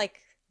Helen's like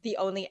the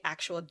only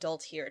actual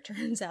adult here, it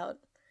turns out.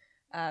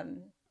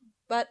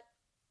 But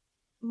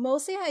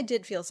mostly I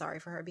did feel sorry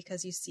for her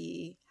because you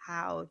see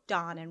how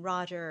Don and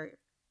Roger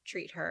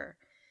treat her.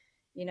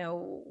 You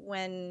know,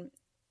 when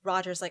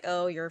Roger's like,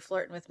 oh, you're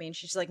flirting with me. And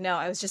she's like, no,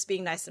 I was just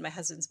being nice to my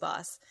husband's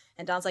boss.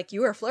 And Don's like,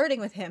 you were flirting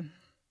with him.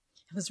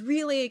 It was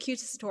really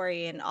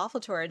accusatory and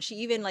awful to her. And she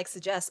even like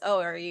suggests, oh,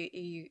 are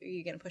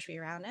you going to push me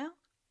around now?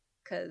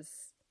 Because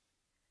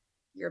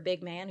you're a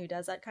big man who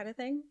does that kind of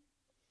thing.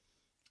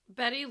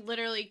 Betty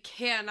literally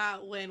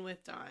cannot win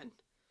with Don.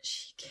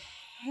 She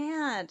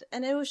can't.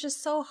 And it was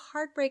just so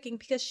heartbreaking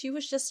because she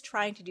was just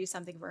trying to do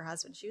something for her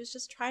husband. She was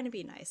just trying to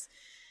be nice.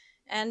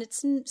 And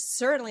it's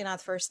certainly not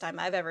the first time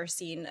I've ever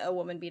seen a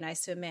woman be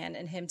nice to a man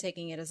and him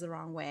taking it as the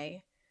wrong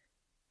way.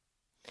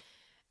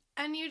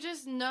 And you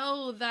just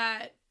know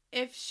that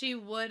if she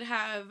would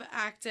have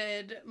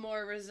acted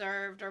more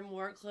reserved or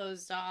more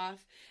closed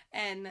off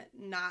and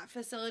not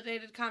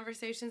facilitated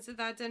conversations at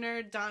that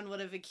dinner, Don would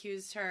have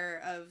accused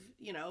her of,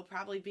 you know,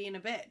 probably being a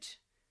bitch.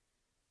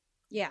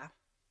 Yeah.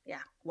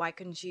 Yeah. Why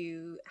couldn't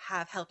you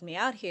have helped me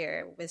out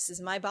here? This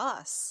is my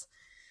boss.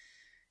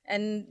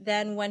 And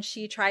then when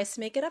she tries to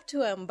make it up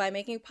to him by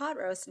making pot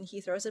roast and he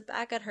throws it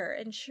back at her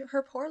and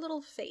her poor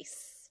little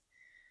face.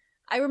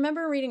 I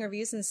remember reading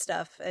reviews and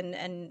stuff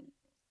and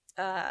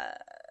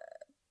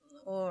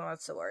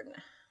what's the word?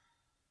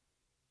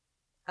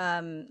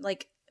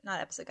 Like, not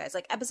episode guys,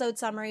 like episode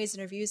summaries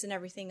and reviews and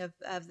everything of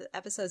the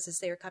episodes as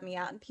they were coming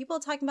out. And people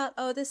talking about,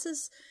 oh, this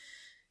is,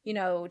 you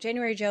know,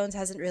 January Jones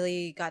hasn't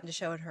really gotten to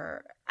show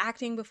her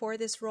acting before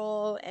this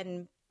role.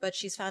 But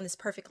she's found this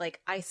perfect,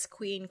 like, ice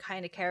queen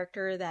kind of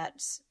character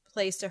that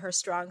plays to her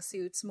strong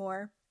suits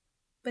more.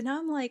 But now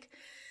I'm like,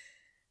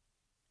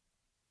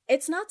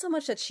 it's not so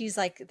much that she's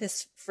like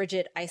this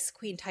frigid ice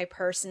queen type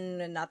person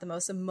and not the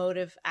most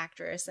emotive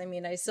actress. I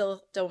mean, I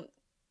still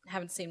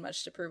haven't seen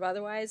much to prove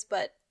otherwise,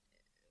 but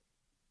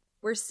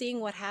we're seeing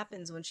what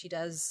happens when she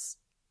does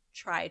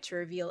try to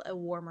reveal a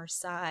warmer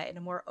side,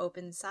 a more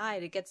open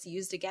side. It gets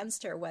used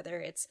against her, whether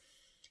it's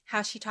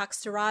how she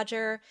talks to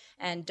Roger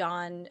and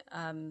Don,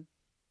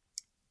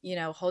 you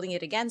know, holding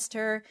it against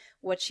her,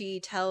 what she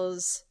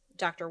tells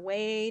Dr.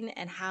 Wayne,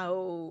 and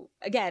how,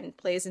 again,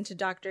 plays into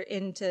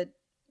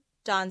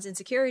Don's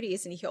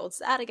insecurities, and he holds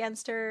that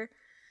against her.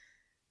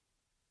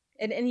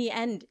 And in the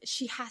end,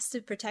 she has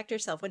to protect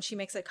herself. When she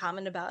makes a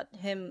comment about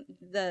him,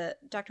 the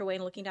Dr.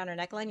 Wayne looking down her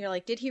neckline, you're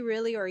like, did he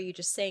really, or are you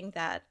just saying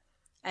that?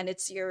 And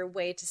it's your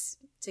way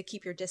to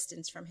keep your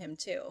distance from him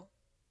too.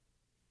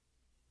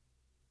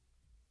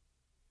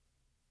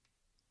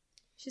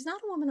 She's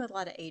not a woman with a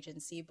lot of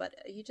agency, but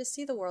you just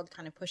see the world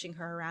kind of pushing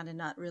her around and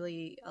not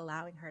really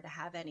allowing her to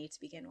have any to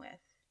begin with.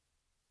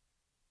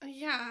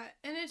 Yeah,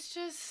 and it's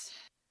just,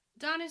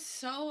 Don is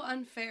so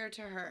unfair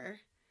to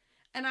her.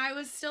 And I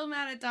was still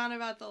mad at Don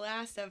about the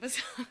last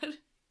episode.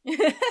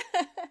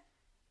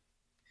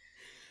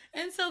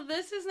 And so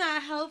this is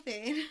not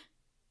helping.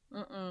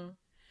 Mm-mm.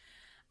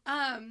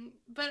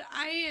 But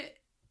I,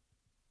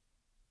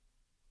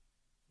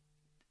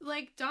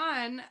 like,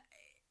 Don,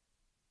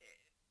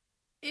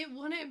 it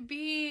wouldn't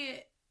be,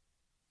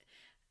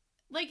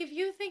 like, if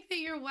you think that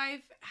your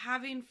wife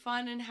having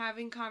fun and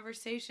having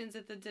conversations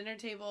at the dinner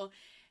table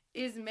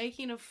is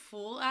making a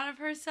fool out of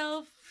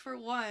herself, for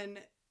one,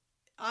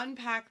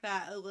 unpack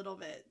that a little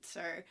bit,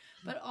 sir.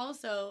 But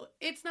also,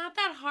 it's not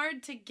that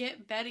hard to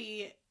get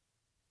Betty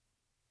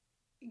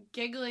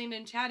giggling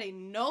and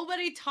chatting.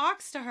 Nobody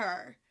talks to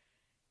her.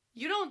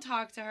 You don't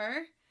talk to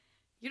her.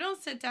 You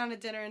don't sit down at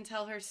dinner and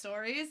tell her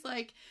stories.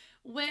 Like,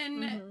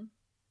 when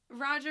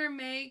Roger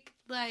make,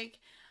 like,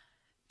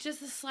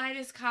 just the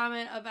slightest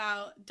comment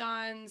about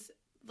Don's,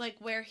 like,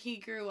 where he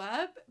grew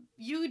up,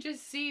 you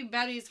just see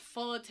Betty's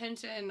full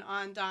attention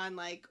on Don,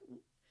 like,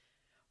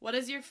 what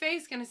is your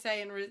face going to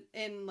say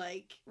in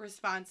like,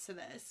 response to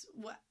this?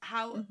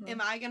 How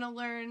am I going to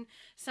learn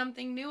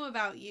something new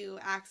about you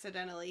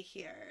accidentally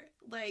here?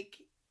 Like,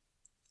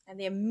 and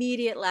the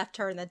immediate left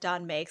turn that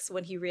Don makes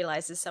when he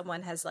realizes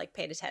someone has, like,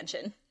 paid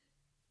attention.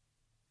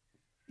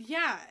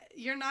 Yeah,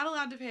 you're not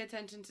allowed to pay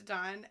attention to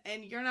Don,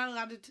 and you're not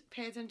allowed to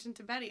pay attention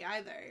to Betty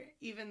either,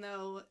 even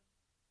though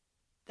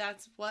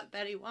that's what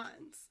Betty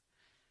wants.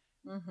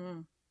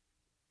 And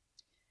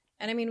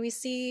I mean, we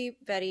see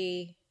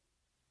Betty,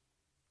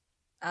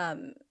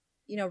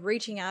 you know,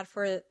 reaching out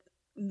for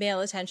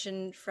male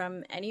attention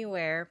from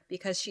anywhere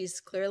because she's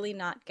clearly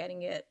not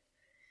getting it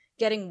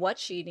getting what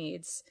she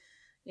needs,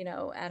 you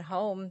know, at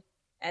home.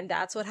 And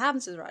that's what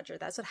happens with Roger.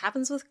 That's what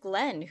happens with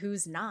Glenn,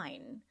 who's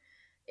 9.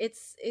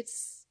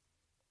 It's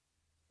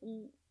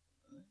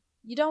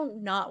you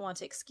don't not want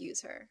to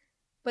excuse her,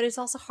 but it's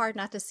also hard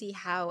not to see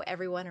how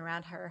everyone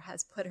around her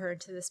has put her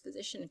into this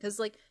position, because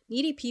like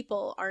needy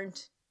people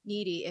aren't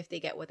needy if they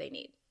get what they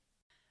need.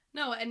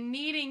 No, and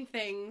needing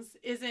things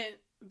isn't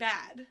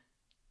bad.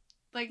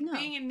 Like, No.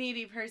 being a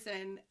needy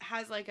person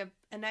has like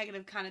a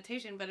negative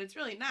connotation, but it's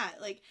really not.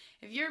 Like,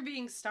 if you're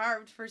being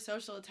starved for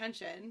social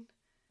attention,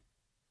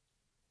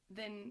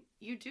 then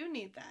you do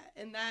need that,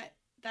 and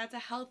that's a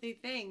healthy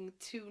thing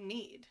to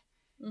need.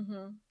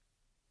 Mm-hmm.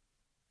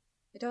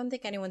 I don't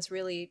think anyone's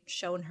really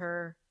shown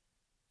her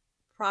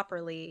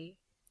properly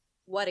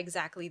what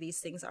exactly these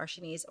things are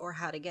she needs or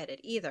how to get it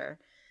either,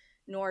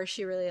 nor is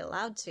she really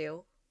allowed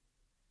to.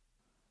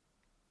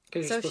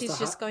 So she's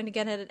just going to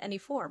get it in any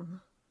form.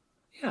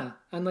 Yeah,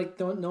 and like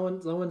no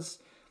one's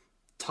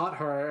taught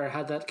her or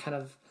had that kind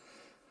of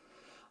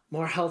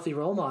more healthy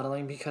role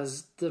modeling,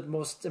 because the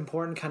most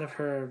important kind of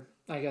her,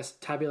 I guess,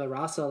 tabula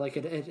rasa, like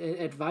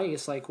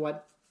advice, like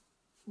what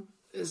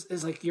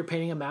is like, you're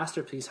painting a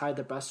masterpiece, hide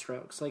the brush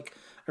strokes, like,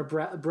 or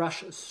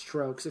brush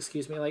strokes,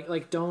 excuse me,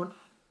 like don't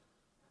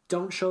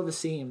show the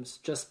seams,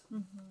 just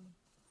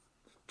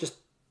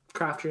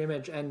craft your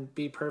image and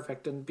be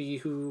perfect and be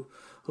who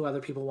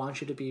other people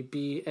want you to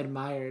be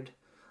admired,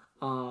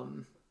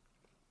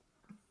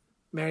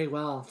 marry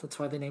well. That's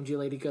why they named you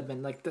Lady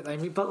Goodman. Like, I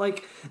mean, but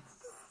like,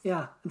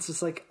 yeah, it's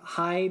just like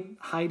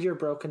hide your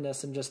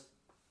brokenness and just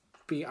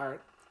be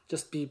art,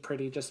 just be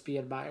pretty, just be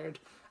admired,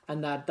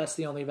 and that's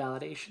the only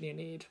validation you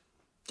need.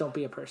 Don't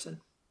be a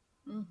person.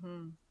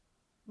 Mm-hmm.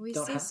 We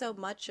see so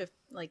much of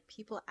like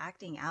people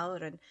acting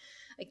out and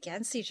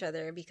against each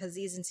other because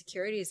these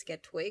insecurities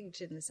get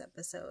twigged in this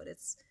episode.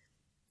 It's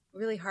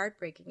really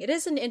heartbreaking. It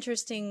is an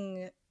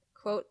interesting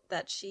quote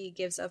that she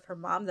gives of her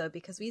mom, though,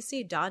 because we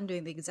see Don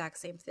doing the exact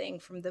same thing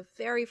from the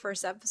very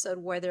first episode,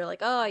 where they're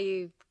like, oh,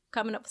 you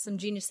coming up with some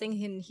genius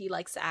thing, and he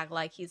likes to act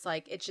like he's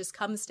like, it just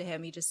comes to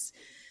him. He just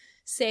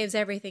saves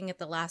everything at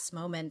the last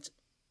moment,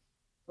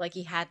 like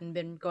he hadn't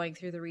been going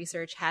through the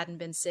research, hadn't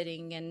been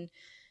sitting and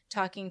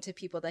talking to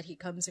people that he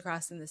comes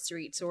across in the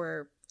streets,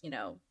 or, you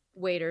know,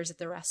 waiters at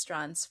the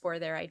restaurants for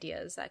their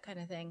ideas, that kind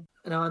of thing.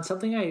 Now, and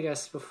something I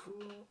guess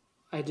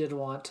I did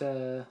want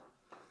to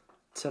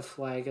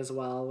flag as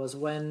well was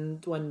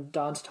when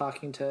Don's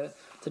talking to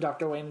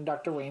Dr. Wayne, and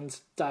Dr.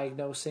 Wayne's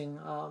diagnosing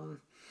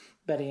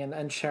Betty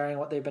and sharing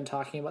what they've been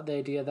talking about, the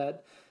idea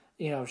that,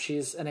 you know,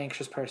 she's an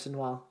anxious person.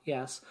 Well,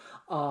 yes.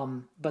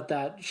 But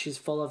that she's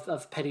full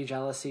of petty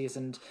jealousies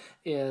and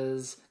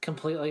is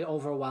completely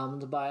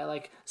overwhelmed by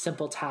like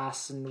simple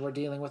tasks, and we're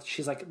dealing with,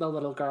 she's like the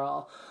little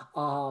girl,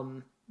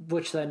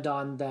 which then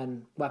Don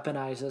then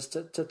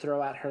weaponizes to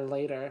throw at her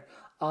later.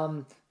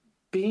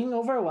 Being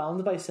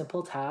overwhelmed by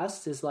simple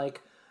tasks is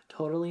like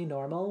totally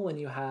normal when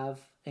you have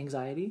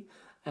anxiety,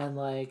 and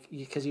like,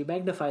 because you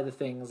magnify the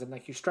things and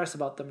like you stress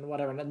about them and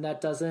whatever, and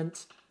that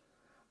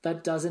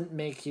doesn't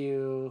make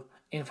you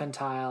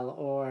infantile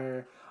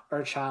or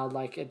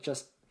childlike. It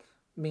just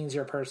means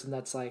you're a person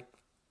that's like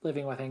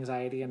living with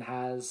anxiety and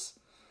has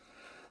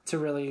to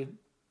really,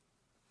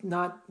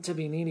 not to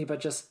be needy, but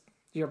just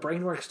your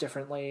brain works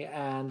differently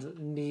and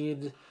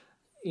need,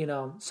 you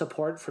know,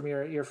 support from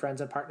your friends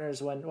and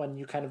partners when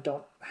you kind of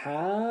don't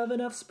have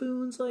enough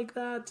spoons like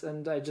that.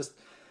 And I just,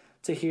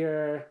 to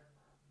hear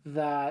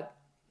that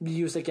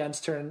used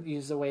against her and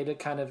used a way to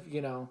kind of,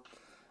 you know,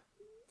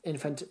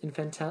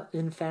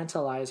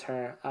 infantilize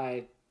her,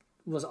 I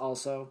was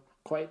also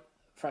quite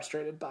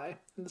frustrated by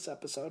in this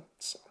episode.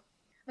 So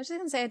I was just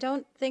gonna say, I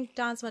don't think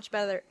Dawn's much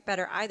better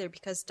either,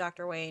 because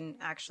Dr. Wayne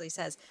actually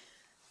says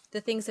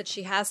the things that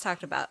she has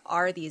talked about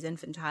are these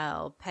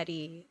infantile,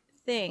 petty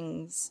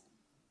things.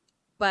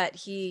 But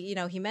he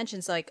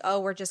mentions like, oh,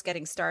 we're just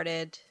getting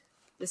started.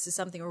 This is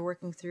something we're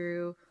working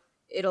through.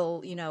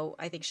 It'll, you know,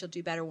 I think she'll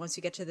do better once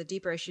you get to the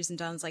deeper issues. And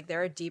Dawn's like,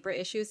 there are deeper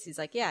issues? He's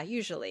like, yeah,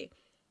 usually.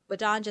 But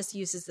Dawn just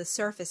uses the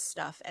surface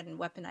stuff and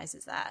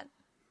weaponizes that.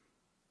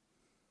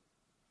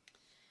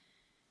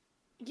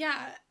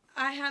 Yeah,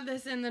 I have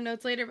this in the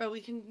notes later, but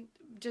we can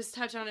just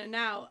touch on it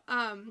now.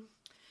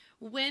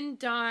 When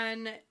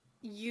Dawn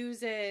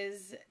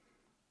uses,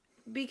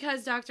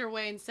 because Dr.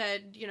 Wayne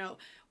said, you know,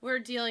 we're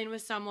dealing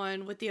with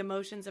someone with the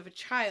emotions of a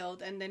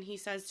child, and then he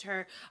says to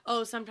her,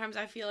 oh, sometimes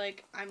I feel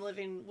like I'm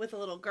living with a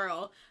little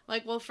girl.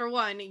 Like, well, for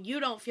one, you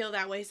don't feel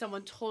that way.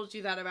 Someone told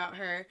you that about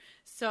her.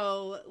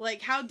 So,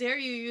 like, how dare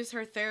you use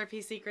her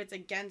therapy secrets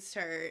against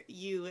her,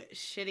 you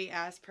shitty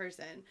ass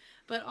person.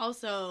 But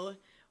also,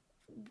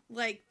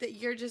 like, that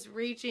you're just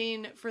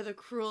reaching for the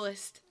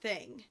cruelest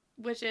thing,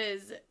 which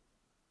is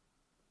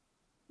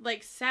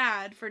like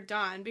sad for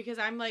Don, because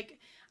I'm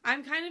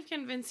kind of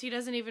convinced he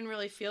doesn't even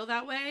really feel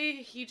that way.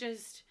 He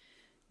just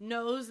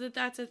knows that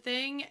that's a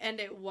thing, and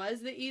it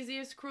was the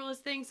easiest,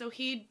 cruelest thing, so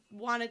he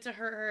wanted to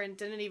hurt her and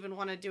didn't even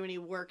want to do any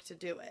work to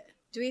do it.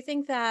 Do we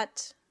think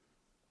that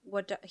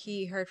what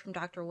he heard from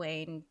Dr.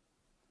 Wayne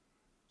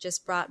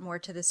just brought more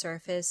to the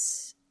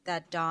surface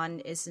that Don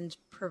isn't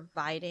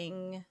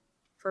providing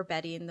for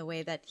Betty in the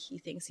way that he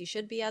thinks he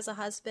should be as a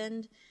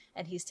husband,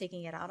 and he's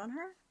taking it out on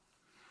her?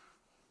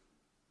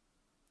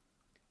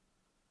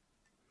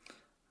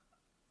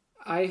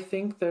 I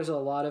think there's a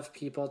lot of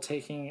people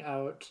taking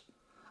out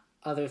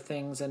other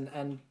things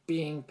and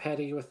being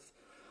petty with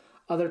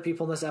other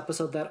people in this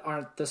episode that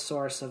aren't the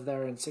source of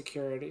their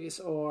insecurities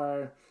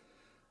or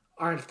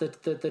aren't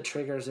the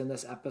triggers in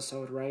this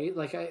episode, right?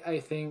 Like, I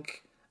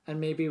think,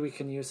 and maybe we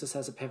can use this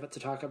as a pivot to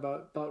talk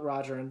about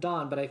Roger and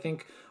Dawn, but I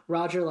think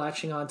Roger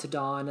latching on to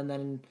Dawn and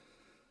then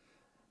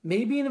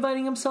maybe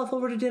inviting himself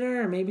over to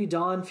dinner, or maybe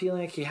Dawn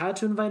feeling like he had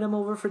to invite him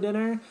over for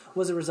dinner,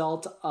 was a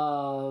result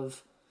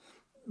of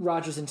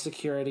Roger's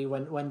insecurity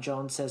when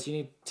Joan says, you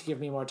need to give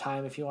me more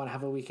time if you want to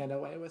have a weekend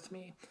away with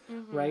me,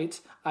 right?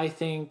 I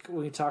think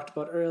we talked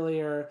about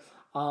earlier,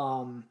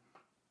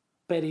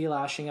 Betty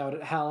lashing out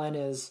at Helen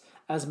is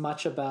as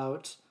much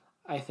about,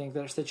 I think,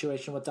 their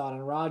situation with Dawn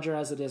and Roger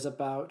as it is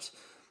about,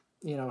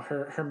 you know,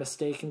 her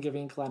mistake in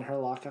giving Glenn her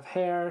lock of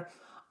hair.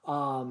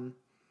 And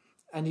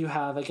you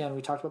have, again,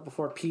 we talked about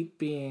before, Pete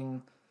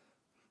being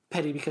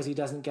petty because he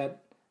doesn't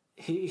get,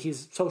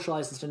 he's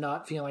socialized into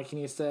not feeling like he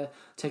needs to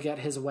get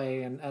his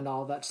way and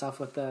all that stuff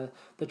with the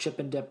chip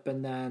and dip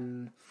and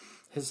then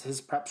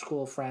his prep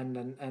school friend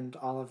and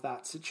all of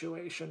that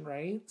situation,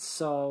 right?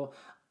 So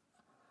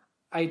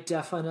I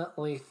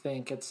definitely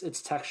think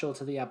it's textual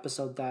to the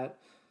episode that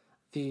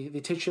the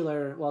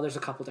titular, well, there's a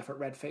couple different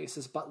red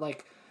faces, but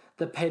like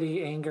the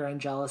petty anger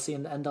and jealousy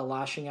and the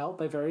lashing out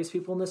by various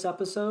people in this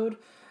episode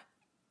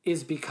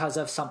is because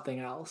of something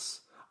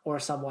else or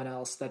someone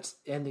else that's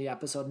in the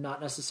episode, not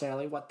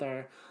necessarily what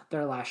they're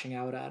lashing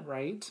out at,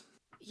 right?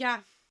 Yeah,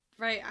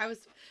 right. I was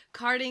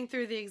carding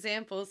through the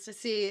examples to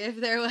see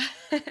if there was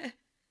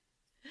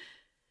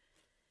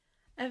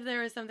if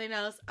there was something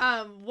else.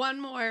 One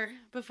more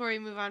before we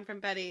move on from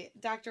Betty.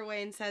 Dr.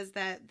 Wayne says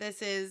that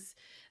this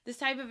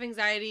type of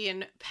anxiety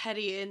and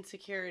petty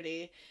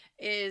insecurity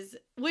is,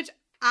 which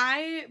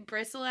I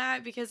bristle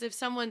at, because if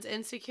someone's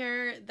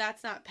insecure,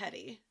 that's not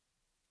petty.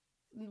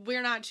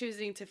 We're not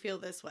choosing to feel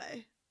this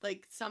way.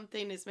 Like,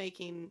 something is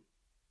making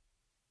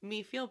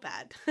me feel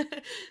bad.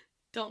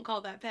 Don't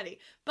call that petty.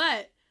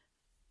 But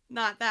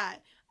not that.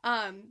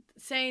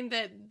 Saying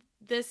that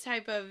this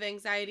type of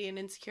anxiety and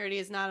insecurity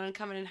is not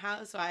uncommon in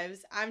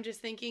housewives, I'm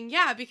just thinking,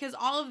 yeah, because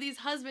all of these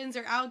husbands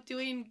are out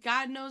doing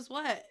God knows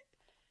what.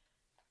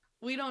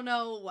 We don't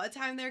know what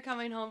time they're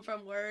coming home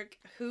from work,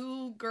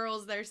 who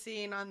girls they're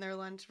seeing on their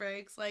lunch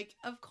breaks. Like,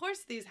 of course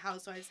these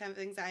housewives have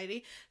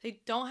anxiety. They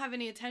don't have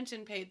any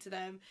attention paid to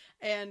them,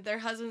 and their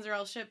husbands are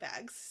all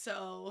shitbags,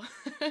 so...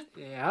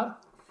 Yeah.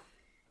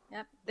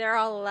 Yep. They're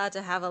all allowed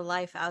to have a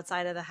life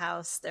outside of the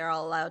house. They're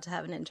all allowed to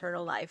have an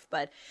internal life.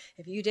 But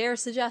if you dare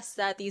suggest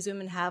that these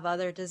women have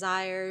other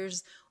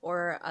desires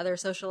or other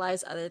social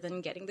lives other than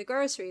getting the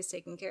groceries,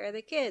 taking care of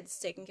the kids,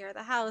 taking care of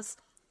the house...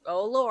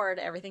 oh Lord,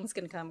 everything's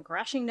gonna come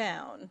crashing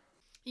down.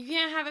 You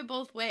can't have it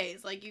both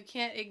ways. Like, you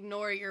can't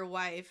ignore your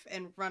wife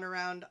and run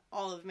around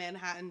all of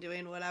Manhattan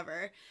doing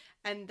whatever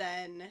and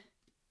then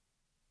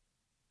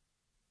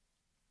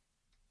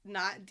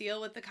not deal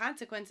with the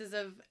consequences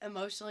of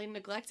emotionally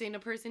neglecting a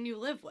person you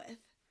live with.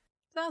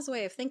 That was a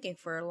way of thinking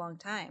for a long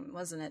time,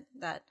 wasn't it?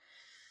 That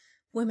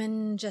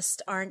women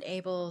just aren't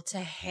able to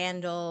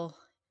handle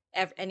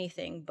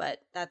anything, but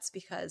that's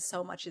because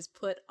so much is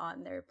put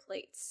on their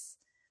plates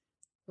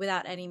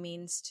without any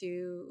means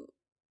to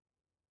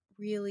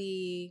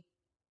really,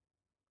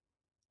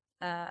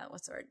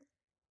 what's the word?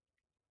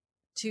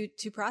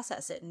 To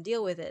process it and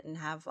deal with it and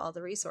have all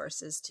the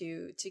resources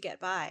to get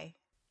by.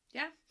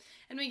 Yeah.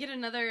 And we get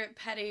another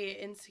petty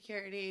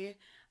insecurity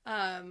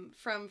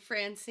from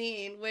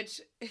Francine, which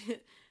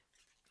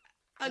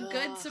a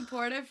good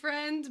supportive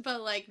friend,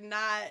 but like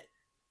not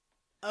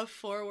a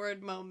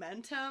forward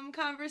momentum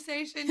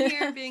conversation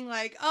here, being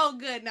like, oh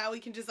good, now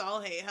we can just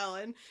all hate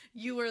Helen.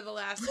 You were the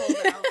last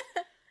holdout.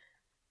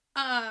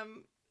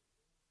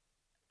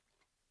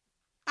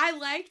 I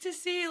like to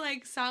see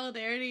like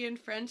solidarity in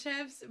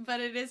friendships,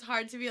 but it is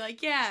hard to be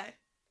like, yeah,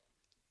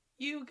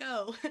 you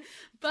go.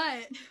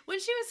 But when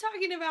she was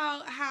talking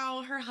about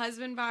how her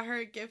husband bought her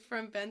a gift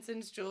from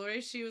Benson's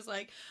Jewelry, she was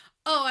like,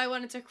 oh, I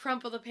wanted to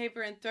crumple the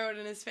paper and throw it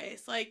in his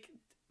face. Like,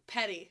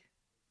 petty.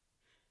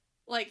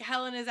 Like,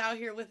 Helen is out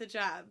here with a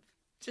job.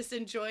 Just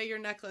enjoy your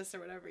necklace or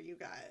whatever you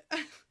got.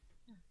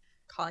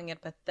 Calling it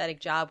a pathetic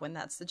job when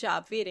that's the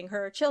job, feeding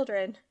her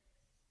children.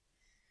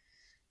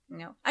 You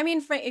know, I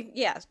mean,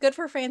 yeah, good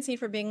for Francine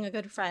for being a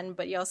good friend,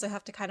 but you also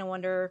have to kind of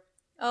wonder,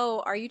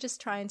 oh, are you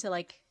just trying to,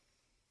 like,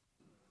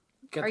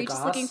 are you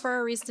just looking for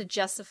a reason to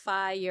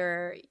justify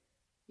your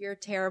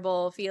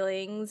terrible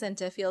feelings and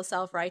to feel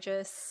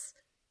self-righteous?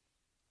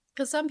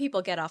 Because some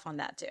people get off on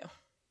that, too.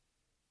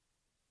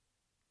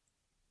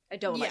 I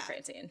don't like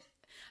Francine.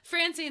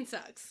 Francine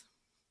sucks.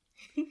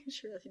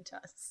 She really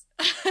does.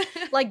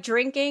 Like,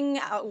 drinking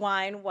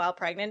wine while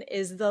pregnant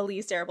is the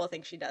least terrible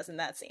thing she does in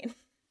that scene.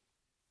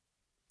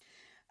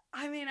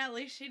 I mean, at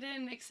least she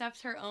didn't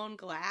accept her own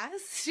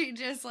glass. She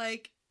just,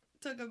 like,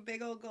 took a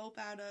big old gulp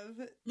out of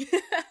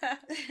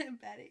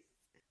Betty.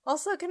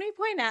 Also, can I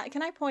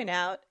point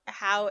out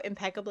how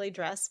impeccably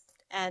dressed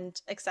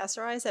and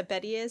accessorized that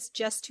Betty is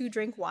just to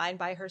drink wine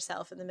by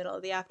herself in the middle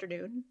of the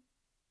afternoon?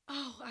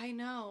 Oh, I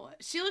know.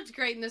 She looked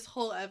great in this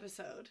whole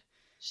episode.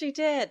 She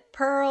did.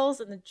 Pearls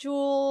and the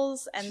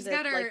jewels and She's the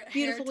got her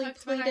beautifully hair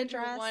tucked pleated behind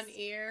dress. her one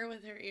ear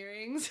with her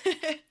earrings.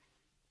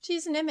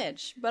 She's an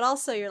image, but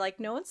also you're like,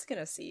 no one's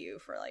gonna see you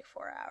for like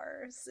 4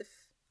 hours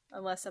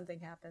unless something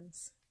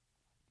happens.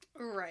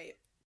 Right.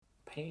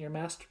 Paint your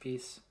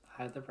masterpiece.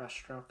 Hide the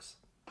brushstrokes.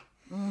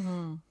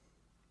 Mm-hmm.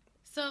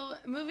 So,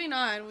 moving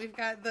on, we've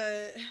got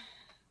the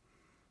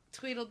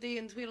Tweedledee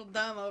and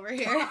Tweedledum over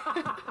here.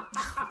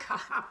 Oh,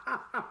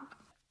 God.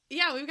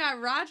 Yeah, we've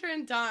got Roger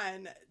and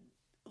Dawn,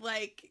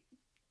 like,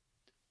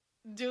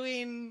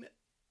 doing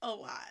a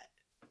lot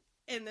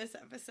in this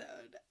episode.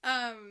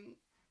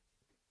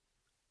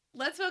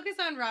 Let's focus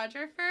on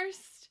Roger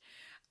first.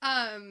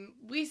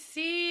 We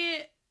see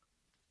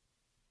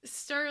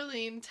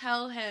Sterling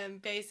tell him,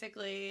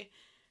 basically,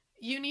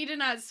 you need to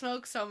not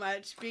smoke so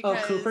much because...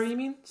 Oh, Cooper, you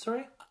mean?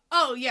 Sorry?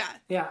 Oh, yeah.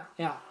 Yeah.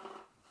 Yeah.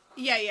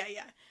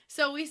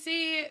 So we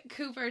see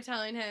Cooper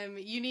telling him,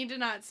 you need to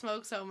not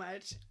smoke so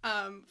much,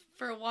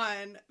 for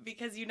one,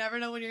 because you never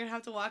know when you're going to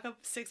have to walk up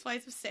 6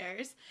 flights of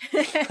stairs.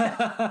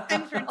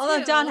 And for Although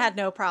two, Dawn had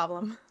no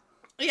problem.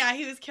 Yeah,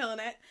 he was killing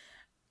it.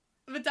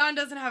 But Dawn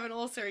doesn't have an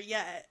ulcer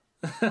yet.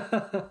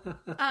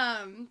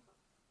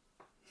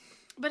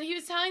 But he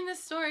was telling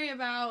this story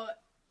about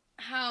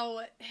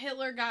how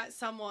Hitler got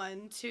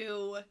someone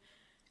to...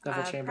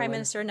 Prime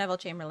Minister Neville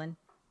Chamberlain.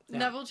 Yeah.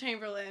 Neville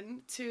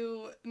Chamberlain,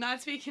 to not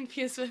to be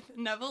confused with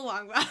Neville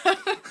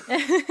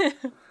Longbottom.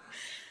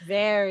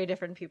 Very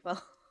different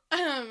people.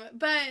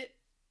 But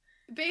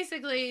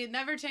basically,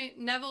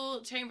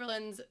 Neville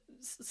Chamberlain's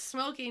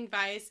smoking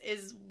vice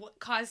is what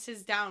caused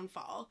his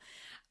downfall.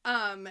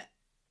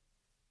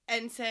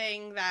 And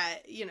saying that,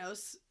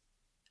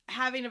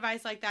 having a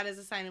vice like that is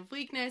a sign of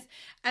weakness.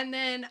 And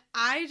then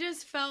I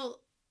just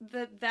felt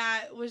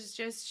that was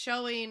just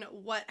showing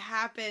what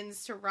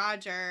happens to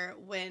Roger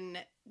when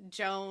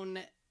Joan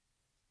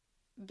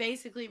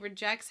basically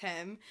rejects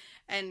him.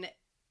 And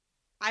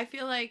I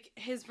feel like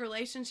his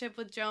relationship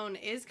with Joan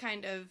is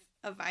kind of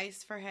a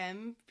vice for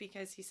him,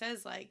 because he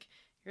says, like,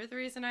 you're the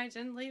reason I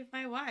didn't leave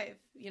my wife,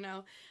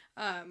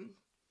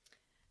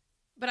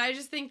 But I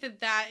just think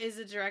that is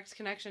a direct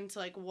connection to,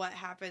 like, what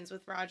happens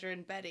with Roger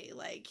and Betty.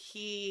 Like,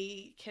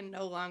 he can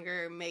no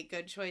longer make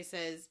good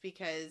choices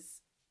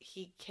because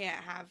he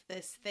can't have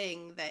this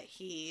thing that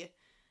he,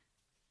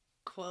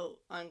 quote,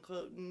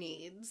 unquote,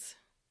 needs.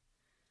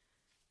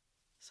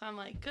 So I'm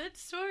like, good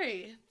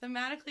story.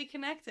 Thematically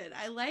connected.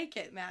 I like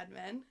it, Mad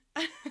Men.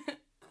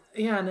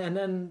 Yeah, and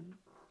then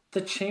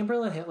the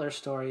Chamberlain Hitler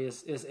story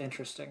is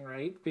interesting,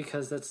 right?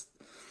 Because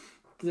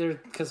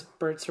because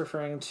Bert's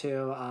referring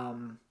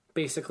to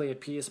basically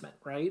appeasement,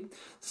 right?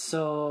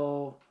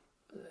 So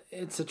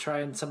it's to try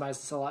and summarize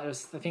this a lot. It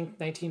was, I think,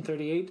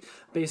 1938.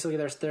 Basically,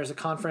 there's a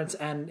conference,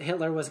 and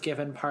Hitler was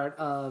given part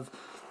of,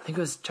 I think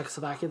it was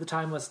Czechoslovakia at the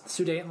time, was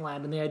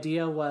Sudetenland, and the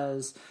idea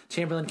was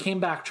Chamberlain came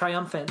back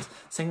triumphant,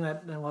 saying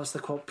that, and what was the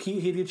quote,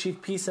 he'd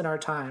achieved peace in our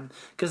time,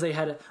 because they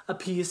had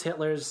appeased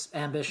Hitler's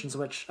ambitions,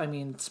 which, I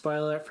mean,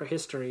 spoiler alert for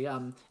history,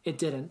 it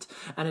didn't,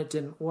 and it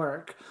didn't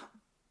work.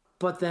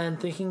 But then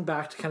thinking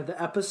back to kind of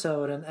the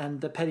episode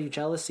and the petty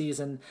jealousies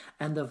and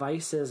the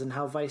vices, and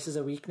how vice is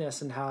a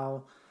weakness, and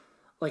how,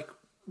 like,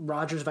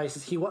 Roger's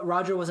vices,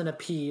 Roger wasn't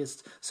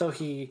appeased, so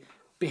he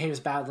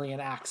behaves badly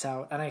and acts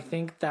out. And I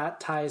think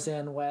that ties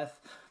in with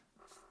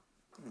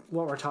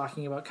what we're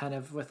talking about, kind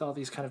of with all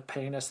these kind of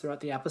pettiness throughout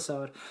the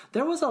episode.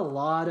 There was a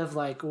lot of,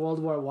 like, World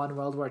War I,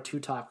 World War II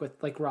talk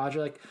with, like,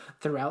 Roger, like,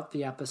 throughout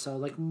the episode,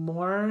 like,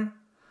 more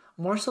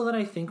so than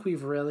I think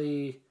we've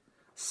really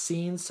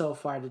seen so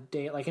far to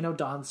date. Like, I know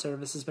Dawn's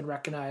service has been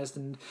recognized,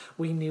 and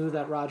we knew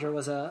that Roger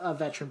was a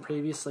veteran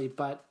previously,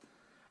 but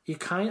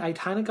I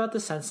kind of got the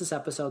sense this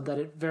episode that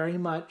it very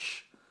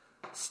much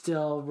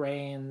still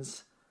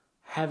reigns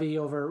heavy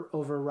over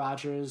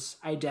Roger's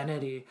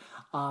identity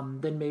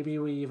than maybe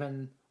we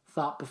even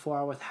thought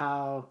before, with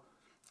how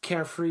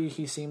carefree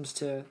he seems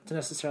to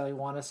necessarily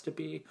want us to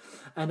be.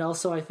 And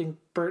also, I think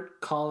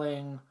Bert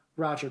calling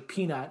Roger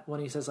Peanut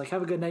when he says, like,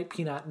 have a good night,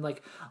 Peanut, and,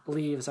 like,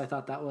 leaves, I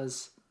thought that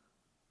was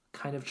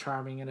kind of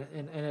charming in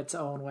its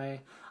own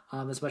way,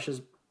 as much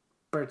as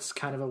Bert's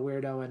kind of a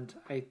weirdo and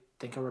I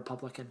think a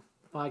Republican.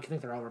 Well, I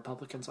think they're all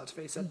Republicans, let's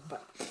face it.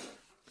 But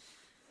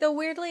though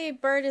weirdly,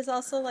 Bert is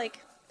also, like,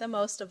 the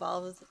most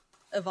evolved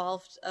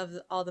of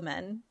all the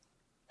men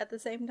at the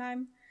same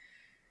time.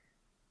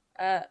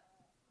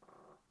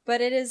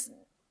 But it is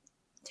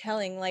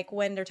telling, like,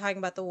 when they're talking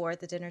about the war at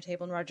the dinner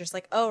table, and Roger's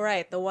like, oh,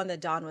 right, the one that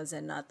Dawn was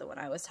in, not the one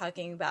I was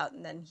talking about.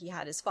 And then he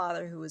had his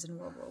father who was in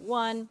World War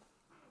One.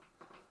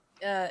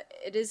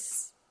 It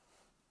is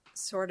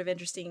sort of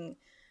interesting,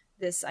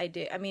 this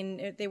idea. I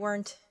mean, they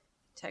weren't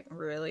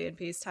really in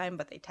peacetime,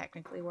 but they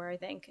technically were, I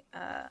think,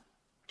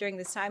 during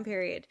this time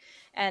period,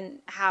 and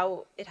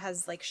how it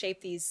has, like,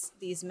 shaped these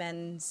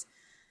men's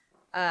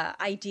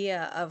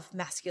idea of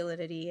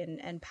masculinity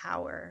and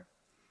power.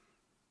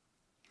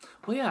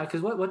 Well, yeah,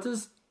 because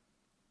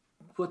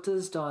what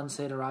does Dawn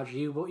say to Roger?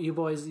 You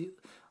boys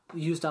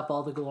used up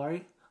all the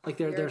glory. Like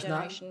there's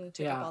not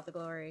took up all the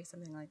glory,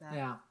 something like that.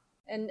 Yeah,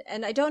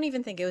 and I don't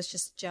even think it was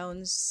just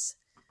Joan's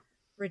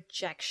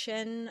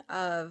rejection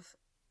of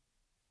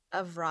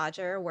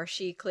Roger, where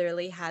she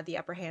clearly had the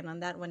upper hand on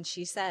that when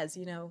she says,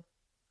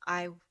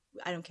 I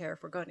don't care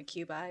if we're going to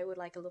Cuba, I would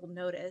like a little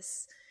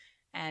notice.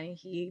 And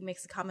he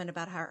makes a comment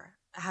about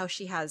how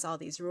she has all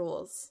these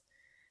rules.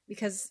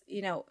 Because,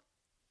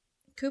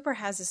 Cooper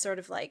has this sort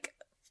of like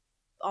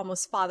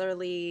almost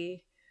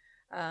fatherly,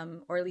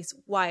 or at least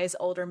wise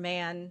older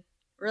man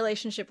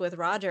relationship with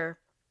Roger.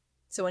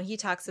 So when he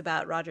talks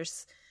about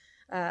Roger's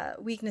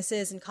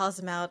weaknesses and calls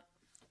him out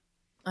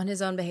on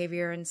his own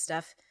behavior and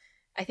stuff,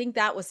 I think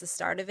that was the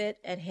start of it,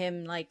 and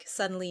him like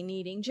suddenly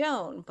needing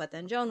Joan, but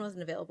then Joan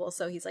wasn't available,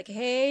 so he's like,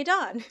 "Hey,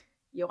 Dawn,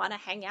 you want to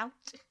hang out?"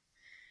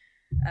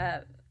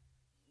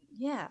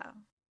 Yeah.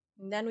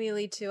 And then we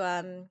lead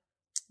to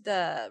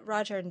the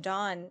Roger and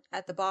Dawn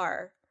at the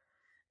bar,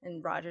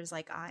 and Roger's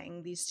like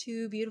eyeing these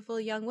two beautiful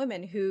young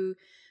women whose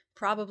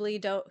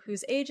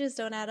ages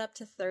don't add up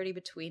to 30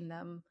 between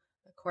them,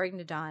 according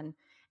to Dawn.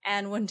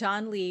 And when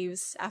Dawn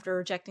leaves after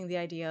rejecting the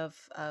idea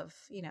of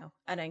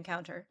an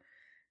encounter,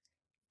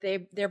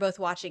 they're both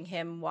watching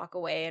him walk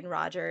away, and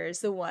Roger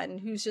is the one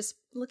who's just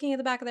looking at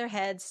the back of their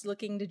heads,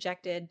 looking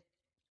dejected,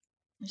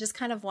 just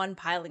kind of one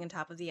piling on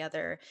top of the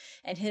other,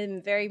 and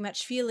him very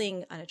much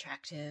feeling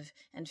unattractive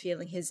and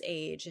feeling his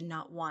age and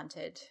not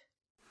wanted.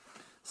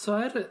 So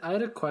I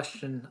had a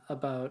question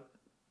about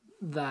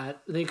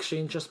that, the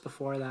exchange just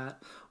before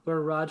that, where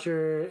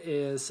Roger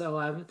is,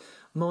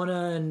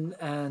 Mona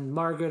and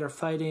Margaret are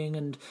fighting,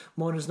 and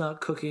Mona's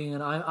not cooking,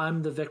 and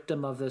I'm the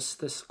victim of this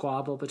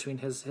squabble between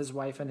his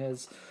wife and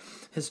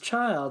his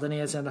child, and he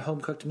hasn't had a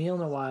home cooked meal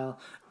in a while.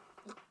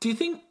 Do you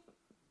think,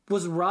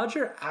 was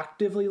Roger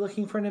actively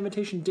looking for an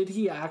invitation? Did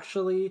he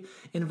actually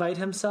invite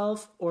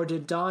himself, or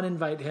did Dawn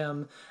invite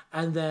him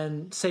and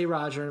then say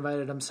Roger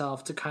invited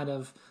himself to kind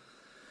of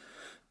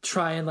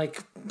try and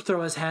like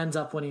throw his hands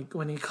up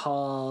when he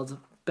called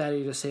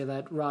Betty to say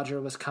that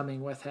Roger was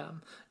coming with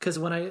him? Because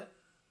when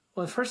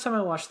the first time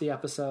I watched the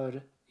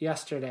episode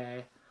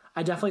yesterday,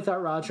 I definitely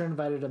thought Roger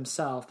invited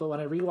himself, but when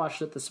I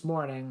rewatched it this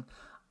morning,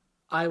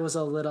 I was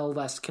a little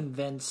less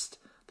convinced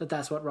that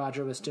that's what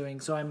Roger was doing.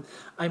 So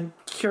I'm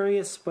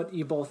curious what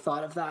you both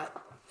thought of that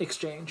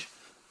exchange.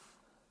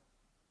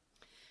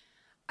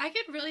 I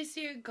could really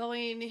see it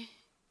going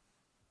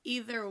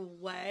either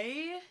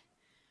way.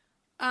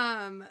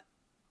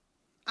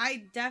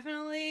 I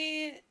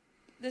definitely,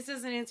 this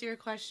doesn't answer your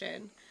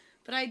question,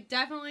 but I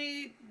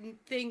definitely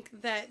think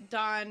that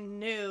Dawn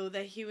knew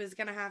that he was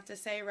going to have to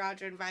say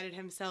Roger invited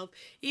himself,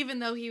 even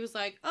though he was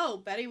like, "Oh,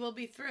 Betty will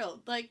be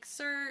thrilled." Like,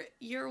 sir,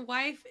 your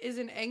wife is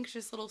an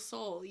anxious little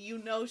soul. You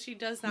know she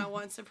does not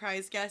want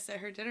surprise guests at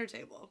her dinner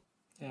table.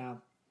 Yeah.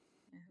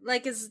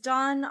 Like, is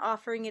Dawn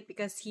offering it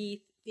because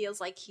he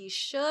feels like he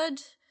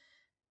should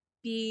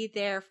be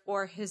there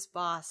for his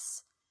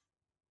boss,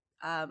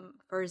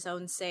 for his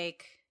own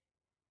sake?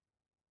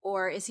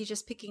 Or is he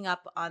just picking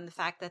up on the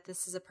fact that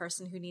this is a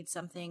person who needs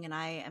something and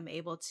I am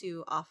able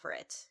to offer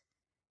it,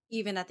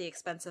 even at the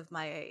expense of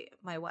my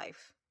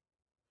wife,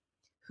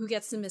 who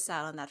gets to miss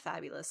out on that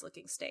fabulous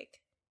looking steak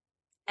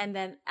and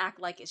then act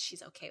like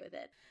she's okay with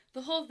it?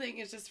 The whole thing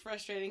is just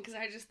frustrating because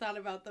I just thought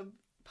about the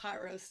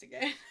pot roast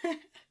again.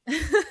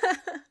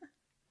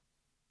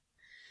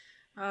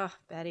 Oh,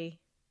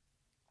 Betty.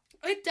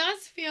 It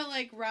does feel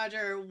like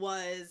Roger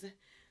was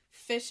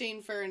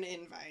fishing for an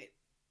invite.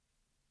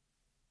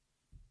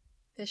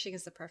 Fishing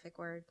is the perfect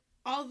word.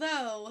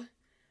 Although,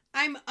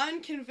 I'm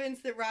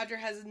unconvinced that Roger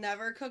has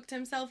never cooked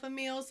himself a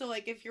meal. So,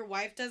 like, if your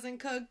wife doesn't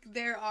cook,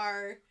 there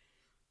are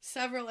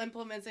several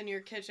implements in your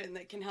kitchen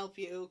that can help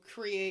you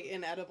create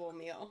an edible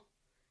meal.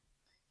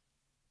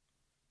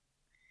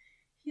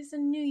 He's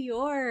in New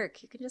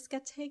York. You can just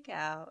get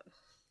takeout.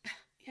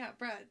 Yeah,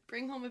 Brad,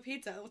 bring home a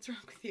pizza. What's wrong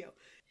with you?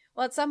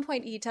 Well, at some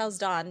point he tells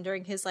Dawn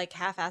during his like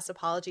half-assed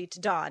apology to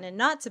Dawn and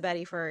not to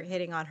Betty for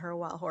hitting on her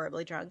while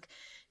horribly drunk.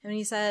 And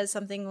he says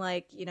something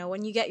like,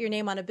 when you get your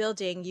name on a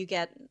building, you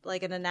get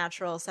like a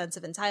natural sense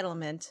of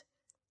entitlement.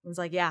 And it's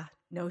like, yeah,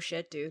 no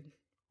shit, dude.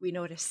 We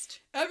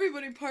noticed.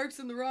 Everybody parks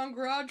in the wrong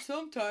garage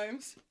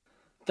sometimes.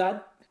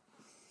 That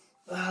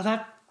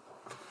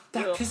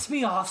pissed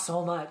me off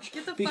so much.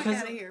 Get the fuck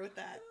out of here with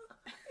that.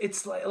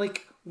 It's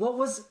like what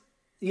was...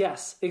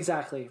 Yes,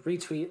 exactly.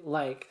 Retweet,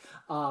 like,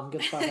 get the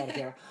fuck out of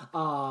here.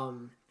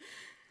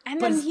 And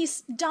then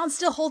Dawn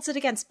still holds it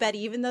against Betty,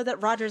 even though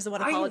that Roger's the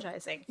one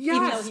apologizing. Yes,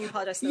 even though he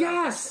apologized to the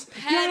wrong person.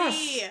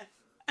 Petty!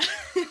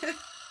 Yes.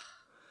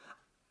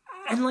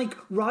 And, like,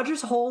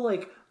 Roger's whole,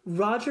 like,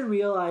 Roger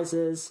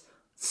realizes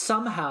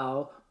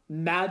somehow,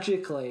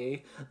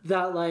 magically,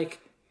 that, like,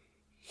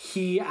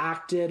 he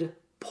acted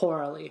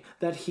poorly,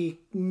 that he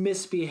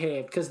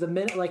misbehaved. Because the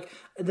minute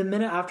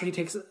after he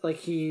takes,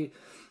 like,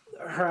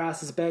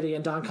 harasses Betty,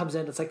 and Don comes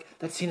in. It's like,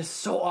 that scene is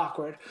so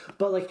awkward,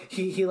 but like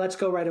he lets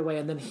go right away,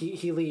 and then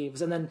he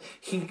leaves, and then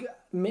he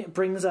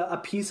brings a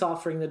peace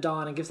offering to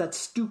Don and gives that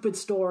stupid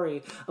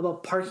story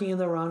about parking in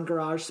the wrong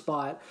garage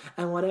spot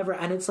and whatever.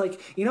 And it's like,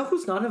 you know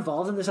who's not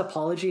involved in this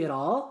apology at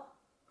all?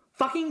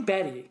 Fucking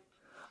Betty.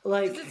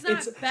 Like, it's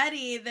not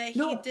Betty that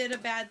he did a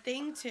bad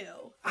thing to.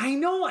 I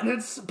know,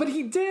 but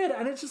he did,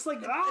 and it's just like,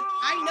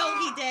 I know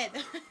he did.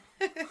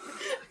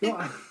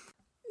 No,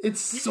 it's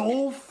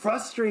so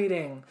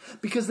frustrating,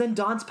 because then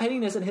Don's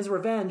pettiness and his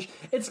revenge,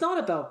 it's not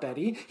about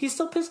Betty. He's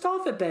still pissed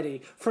off at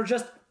Betty for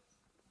just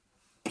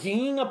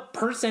being a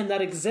person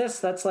that exists,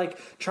 that's like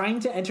trying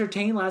to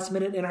entertain last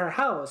minute in her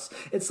house.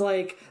 It's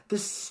like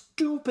this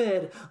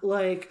stupid,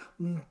 like,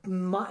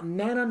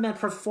 man on man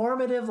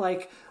performative,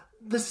 like,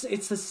 this.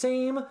 It's the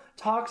same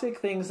toxic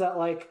things that,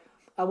 like,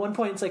 at one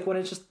point it's like when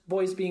it's just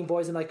boys being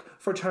boys and like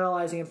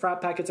fraternalizing and frat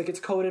pack, it's like it's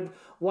coded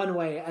one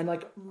way, and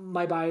like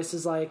my bias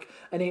is like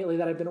innately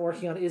that I've been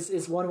working on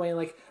is one way, and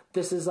like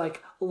this is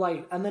like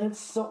light, and then it's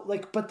so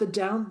like, but the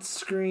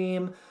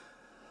downscream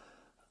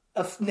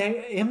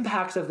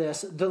impacts of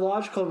this, the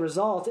logical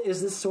result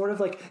is this sort of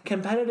like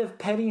competitive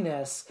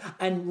pettiness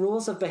and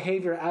rules of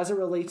behavior as it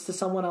relates to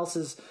someone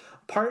else's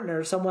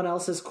partner, someone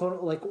else's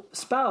quote like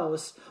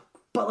spouse,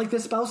 but like the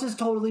spouse is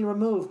totally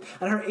removed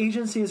and her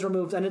agency is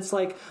removed, and it's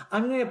like,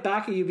 I'm gonna get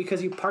back at you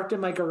because you parked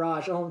in my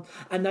garage,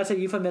 and that's a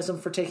euphemism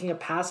for taking a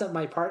pass at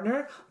my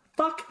partner.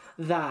 Fuck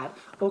that.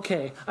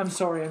 Okay, I'm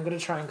sorry, I'm gonna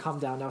try and calm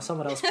down now.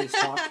 Someone else please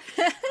talk.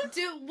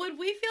 Would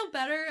we feel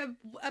better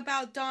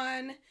about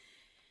Don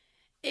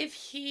if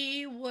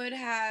he would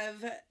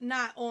have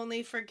not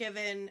only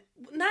forgiven,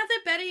 not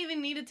that Betty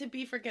even needed to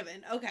be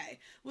forgiven, okay,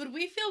 would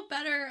we feel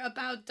better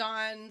about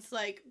Don's,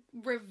 like,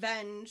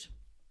 revenge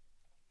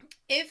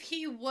if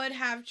he would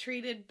have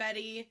treated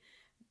Betty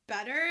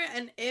better,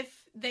 and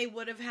if they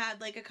would have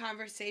had, like, a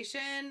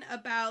conversation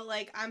about,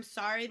 like, I'm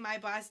sorry my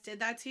boss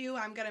did that to you,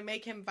 I'm gonna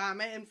make him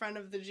vomit in front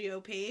of the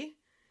GOP?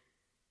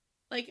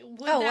 Like,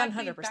 would that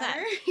 100%. Be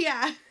better?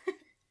 Yeah.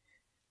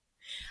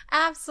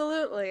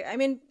 Absolutely. I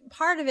mean,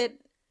 part of it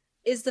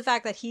is the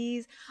fact that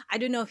I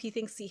don't know if he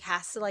thinks he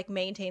has to, like,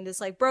 maintain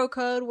this, like, bro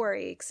code where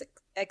he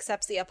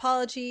accepts the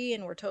apology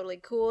and we're totally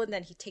cool, and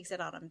then he takes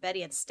it out on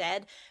Betty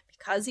instead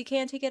because he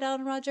can't take it out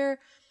on Roger.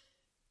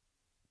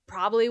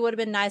 Probably would have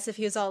been nice if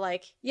he was all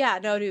like, yeah,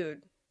 no,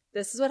 dude,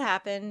 this is what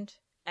happened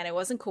and it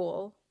wasn't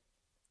cool.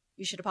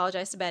 You should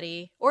apologize to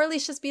Betty. Or at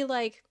least just be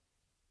like,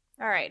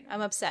 all right,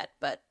 I'm upset,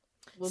 but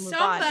we'll move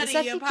on.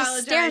 Somebody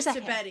apologize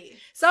to Betty.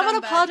 Someone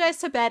apologize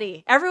to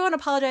Betty. Everyone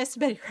apologize to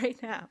Betty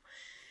right now.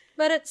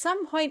 But at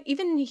some point,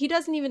 even he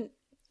doesn't even...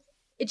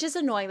 It's just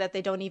annoying that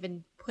they don't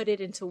even put it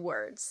into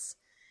words.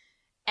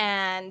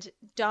 And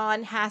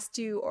Don has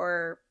to,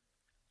 or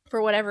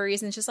for whatever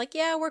reason, it's just like,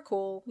 yeah, we're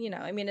cool. You know,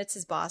 I mean, it's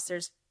his boss.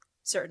 There's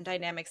certain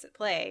dynamics at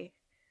play.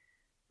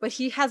 But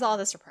he has all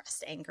this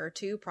repressed anger,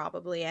 too,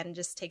 probably, and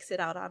just takes it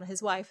out on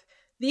his wife.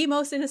 The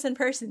most innocent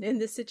person in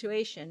this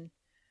situation.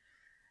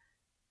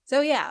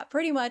 So, yeah,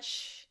 pretty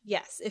much,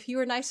 yes. If you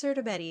were nicer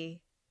to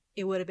Betty,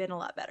 it would have been a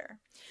lot better.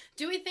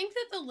 Do we think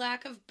that the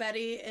lack of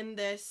Betty in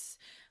this,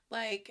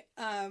 like,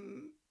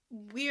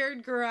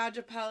 weird garage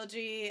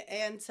apology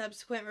and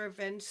subsequent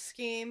revenge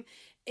scheme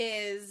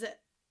is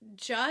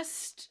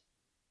just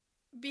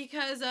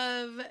because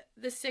of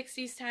the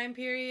 60s time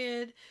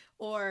period,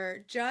 or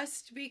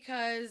just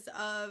because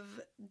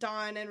of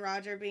Don and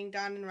Roger being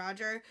Don and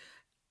Roger,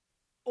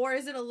 or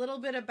is it a little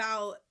bit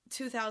about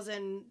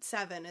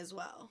 2007 as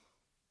well?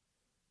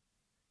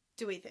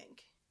 Do we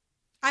think?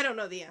 I don't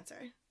know the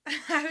answer.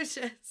 I was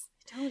just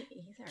don't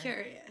either.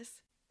 Curious.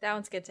 That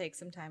one's gonna take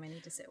some time I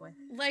need to sit with.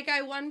 Like,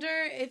 I wonder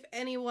if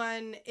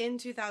anyone in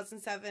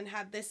 2007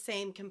 had this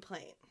same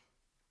complaint.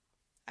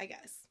 I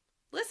guess.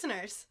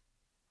 Listeners,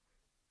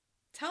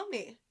 tell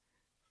me.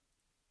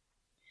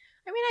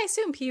 I mean, I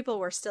assume people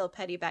were still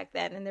petty back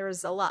then, and there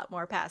was a lot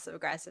more passive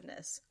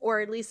aggressiveness, or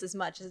at least as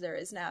much as there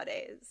is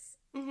nowadays.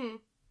 Mm-hmm.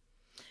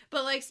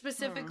 But, like,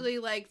 specifically,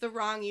 like, the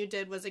wrong you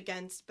did was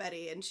against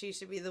Betty, and she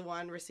should be the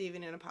one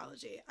receiving an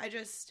apology. I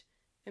just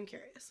am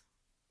curious.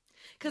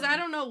 Because I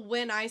don't know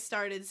when I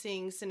started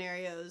seeing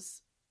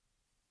scenarios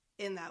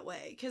in that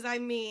way. Because, I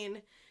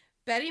mean,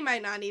 Betty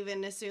might not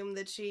even assume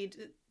that she,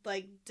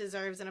 like,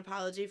 deserves an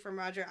apology from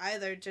Roger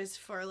either, just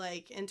for,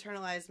 like,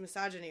 internalized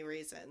misogyny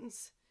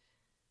reasons.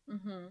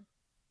 Mm-hmm.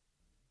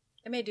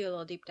 I may do a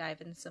little deep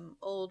dive in some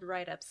old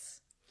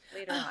write-ups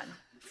later on.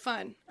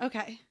 Fun.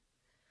 Okay.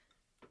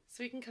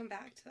 So we can come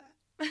back to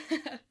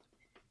that.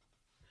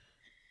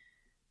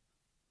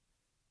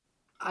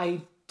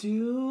 I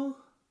do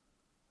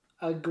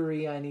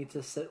agree I need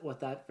to sit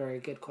with that very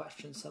good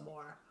question some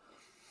more.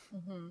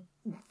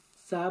 Mm-hmm.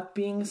 That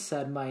being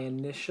said, my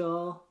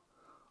initial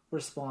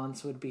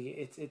response would be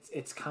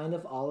it's kind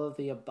of all of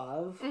the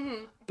above.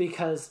 Mm-hmm.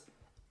 Because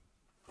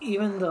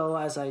even though,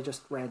 as I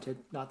just ranted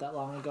not that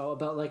long ago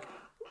about, like,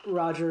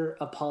 Roger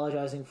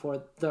apologizing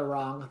for the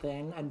wrong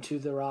thing and to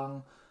the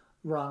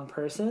wrong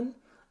person,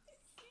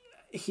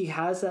 he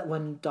has that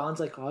when Don's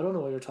like, oh, I don't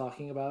know what you're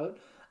talking about.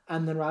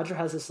 And then Roger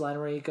has this line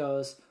where he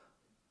goes,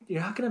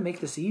 you're not going to make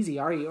this easy,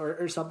 are you?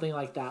 Or something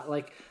like that.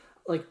 Like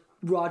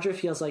Roger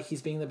feels like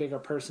he's being the bigger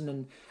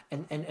person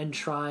and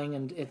trying,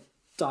 and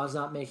Don's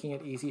not making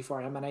it easy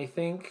for him. And I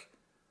think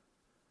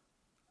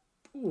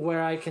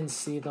where I can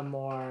see the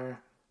more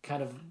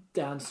kind of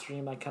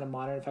downstream, like kind of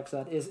modern effects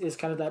of that is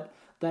kind of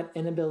that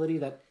inability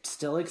that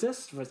still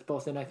exists with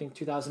both in, I think,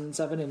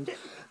 2007 and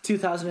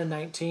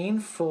 2019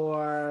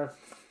 for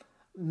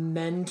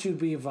men to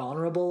be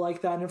vulnerable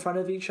like that in front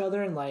of each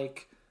other. And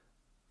like,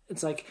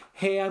 it's like,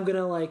 hey, I'm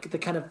gonna, like, the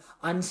kind of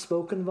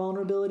unspoken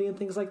vulnerability and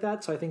things like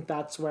that. So I think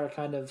that's where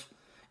kind of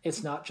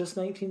it's not just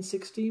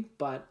 1960,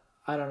 but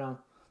I don't know,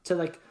 to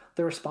like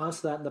the response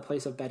to that in the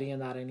place of Betty in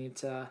that, I need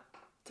to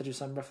do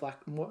some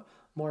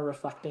more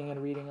reflecting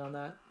and reading on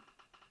that.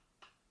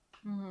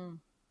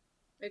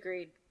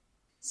 Agreed.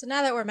 So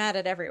now that we're mad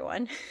at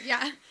everyone,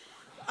 Yeah.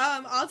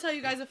 I'll tell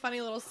you guys a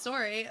funny little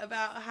story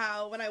about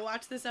how when I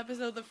watched this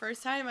episode the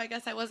first time, I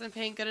guess I wasn't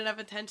paying good enough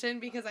attention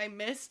because I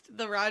missed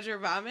the Roger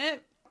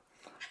vomit.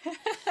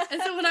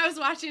 And so when I was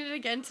watching it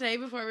again today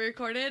before we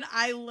recorded,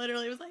 I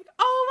literally was like,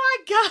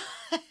 oh my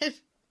God.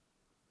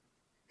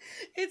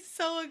 It's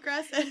so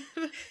aggressive.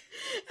 And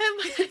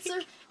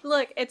like,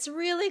 look, it's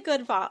really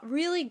good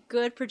really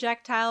good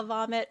projectile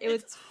vomit. It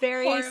was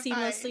very horrifying.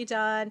 seamlessly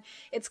done.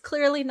 It's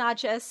clearly not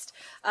just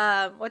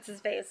what's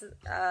his face?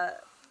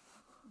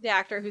 The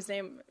actor whose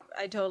name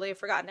I totally have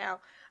forgotten now.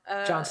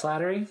 John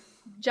Slattery?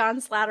 John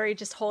Slattery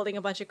just holding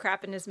a bunch of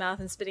crap in his mouth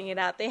and spitting it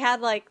out. They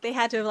had to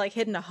have like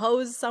hidden a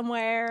hose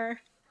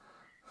somewhere.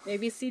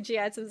 Maybe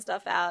CGI'd some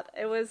stuff out.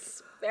 It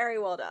was very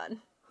well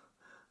done.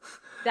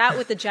 That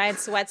with the giant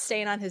sweat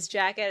stain on his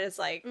jacket is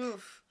like,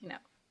 oof. you know,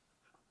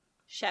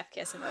 chef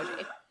kiss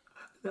emoji.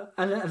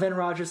 And then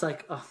Roger's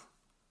like, oh,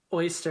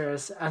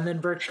 oysters. And then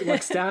Burke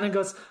looks down and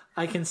goes,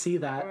 I can see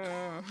that.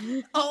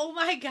 Oh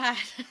my God.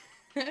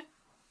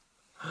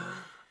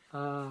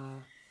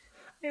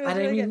 It was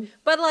really good.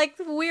 But like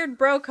the weird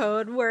bro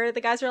code where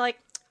the guys are like,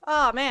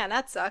 oh man,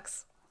 that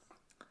sucks.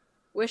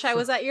 Wish I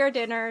was at your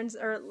dinner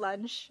or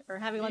lunch or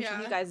having lunch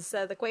with you guys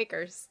instead of the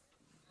Quakers.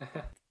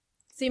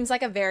 Seems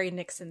like a very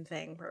Nixon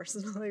thing,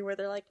 personally, where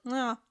they're like,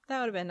 oh, that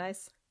would have been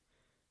nice.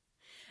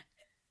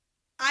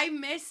 I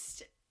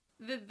missed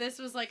that this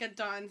was like a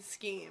Don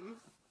scheme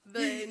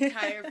the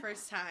entire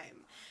first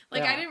time.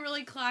 Like, Yeah. I didn't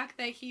really clock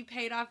that he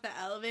paid off the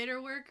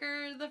elevator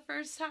worker the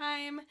first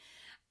time.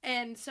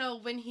 And so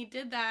when he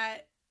did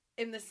that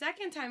in the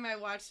second time I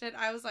watched it,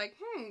 I was like,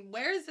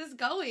 where is this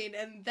going?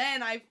 And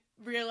then I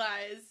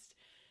realized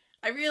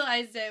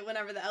it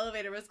whenever the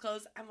elevator was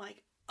closed. I'm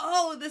like,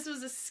 oh, this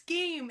was a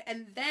scheme.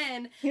 And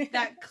then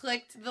that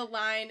clicked the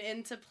line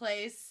into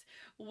place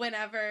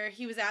whenever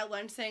he was at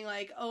lunch saying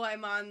like, oh,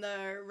 I'm on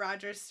the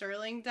Roger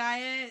Sterling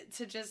diet,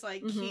 to just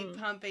like keep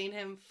pumping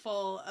him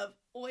full of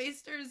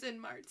oysters and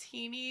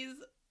martinis.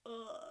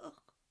 Ugh.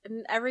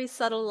 And every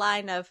subtle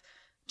line of,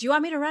 do you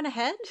want me to run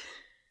ahead?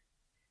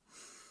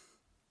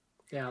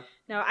 Yeah.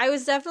 No, I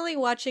was definitely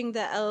watching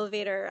the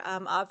elevator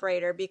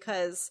operator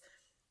because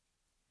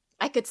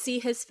I could see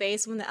his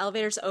face when the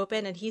elevator's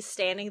open and he's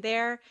standing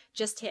there,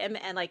 just him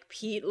and like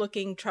Pete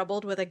looking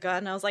troubled with a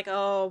gun. I was like,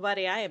 oh,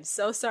 buddy, I am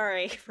so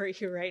sorry for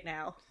you right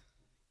now.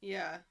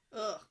 Yeah.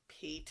 Ugh,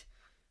 Pete.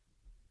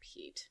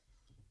 Pete.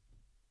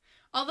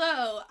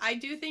 Although, I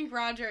do think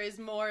Roger is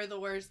more the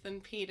worst than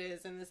Pete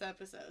is in this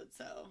episode,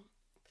 so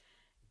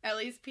at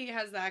least Pete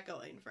has that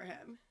going for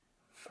him.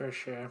 For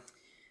sure.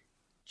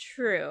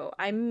 True.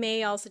 I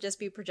may also just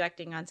be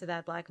projecting onto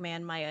that black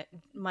man my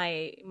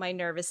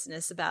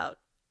nervousness about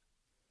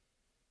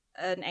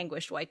an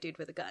anguished white dude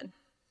with a gun.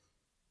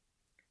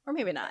 Or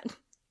maybe not.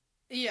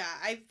 Yeah,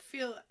 I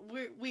feel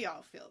we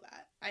all feel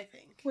that, I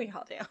think. We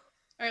all do.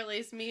 Or at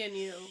least me and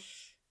you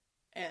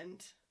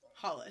and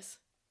Hollis.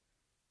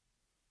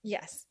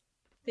 Yes.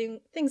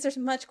 Things are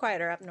much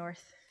quieter up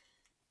north.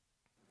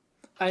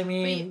 I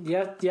mean,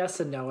 yes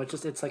and no.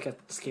 It's like a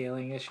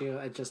scaling issue.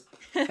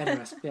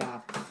 Anyways, yeah.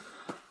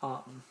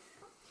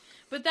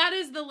 But that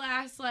is the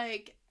last,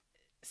 like,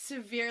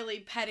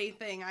 severely petty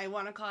thing I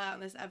want to call out in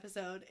this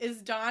episode,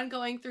 is Don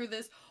going through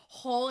this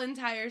whole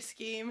entire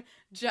scheme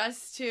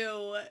just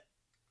to,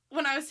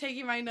 when I was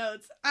taking my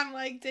notes, I'm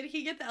like, did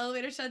he get the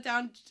elevator shut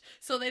down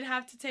so they'd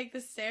have to take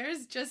the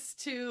stairs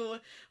just to,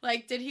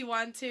 like, did he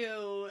want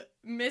to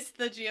miss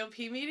the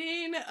GOP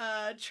meeting,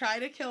 try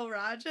to kill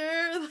Roger?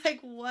 Like,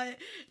 what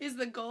is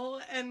the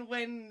goal? And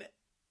when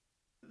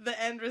the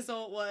end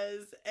result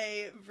was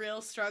a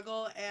real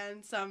struggle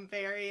and some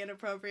very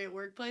inappropriate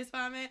workplace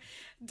vomit,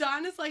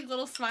 Don is like,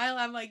 little smile.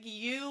 I'm like,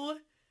 you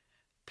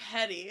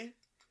petty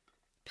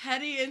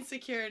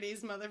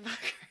insecurities,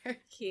 motherfucker.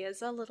 He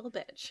is a little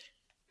bitch.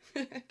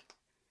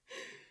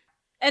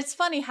 It's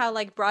funny how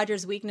like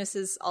Roger's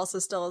weaknesses also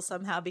still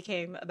somehow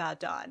became about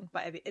Don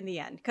in the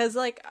end. Because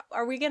like,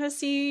 are we gonna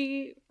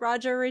see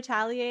Roger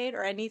retaliate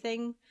or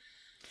anything?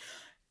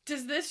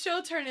 Does this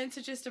show turn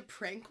into just a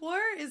prank war?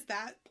 Is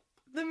that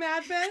the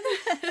Mad Men?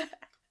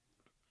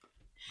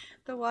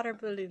 The water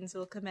balloons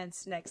will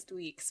commence next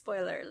week.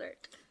 Spoiler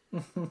alert.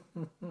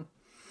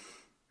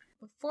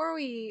 Before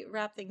we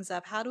wrap things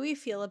up, how do we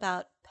feel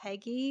about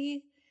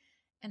Peggy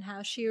And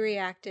how she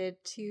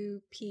reacted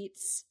to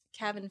Pete's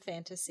cabin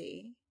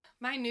fantasy.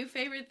 My new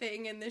favorite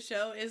thing in the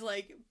show is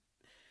like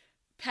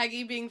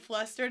Peggy being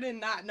flustered and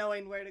not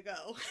knowing where to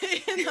go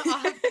in the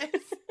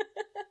office.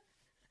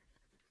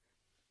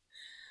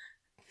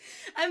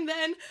 And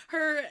then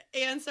her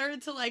answer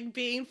to like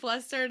being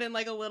flustered and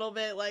like a little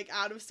bit like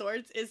out of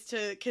sorts is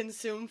to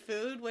consume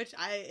food, which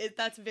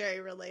that's very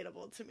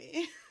relatable to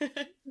me.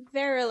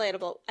 Very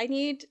relatable. I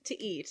need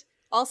to eat.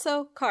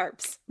 Also,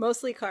 carbs.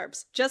 Mostly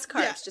carbs. Just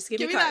carbs. Yeah, just give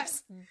me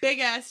carbs. That big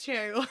ass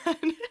cherry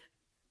one.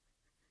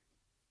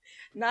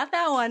 Not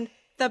that one.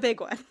 The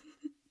big one.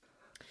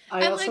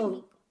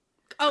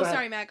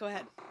 Sorry, Matt. Go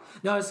ahead.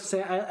 No, I was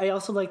going to say, I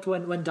also liked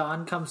when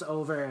Don comes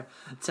over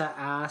to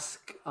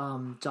ask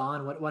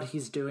Don what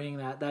he's doing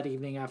that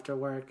evening after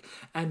work,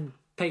 and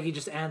Peggy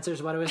just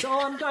answers what it was.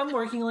 Oh, I'm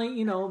working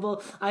late,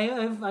 well,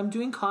 I'm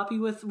doing copy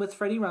with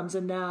Freddie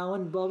Rumsen now,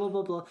 and blah, blah,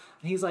 blah, blah.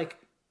 And he's like,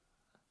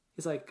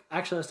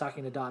 actually I was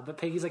talking to Don, but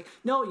Peggy's like,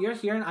 no, you're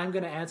here and I'm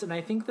going to answer. And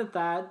I think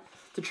that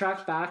to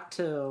track back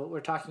to, we're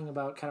talking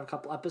about kind of a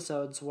couple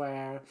episodes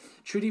where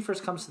Trudy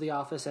first comes to the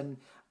office and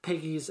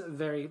Peggy's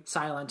very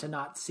silent and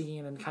not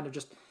seen and kind of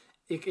just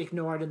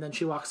ignored, and then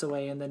she walks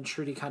away, and then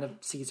Trudy kind of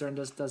sees her and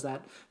does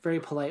that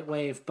very polite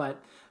wave.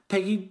 But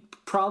Peggy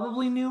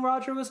probably knew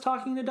Roger was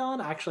talking to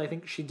Don. Actually, I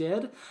think she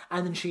did,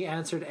 and then she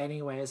answered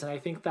anyways. And I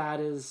think that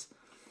is,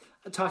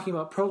 talking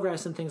about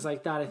progress and things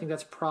like that, I think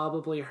that's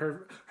probably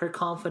her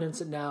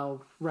confidence in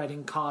now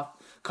writing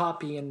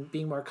copy and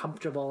being more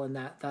comfortable in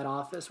that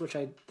office, which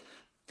I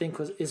think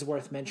is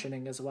worth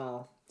mentioning as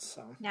well.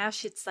 So now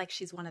it's like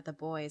she's one of the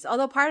boys.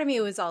 Although part of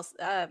me was also,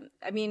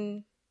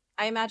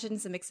 I imagine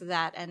it's a mix of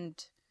that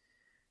and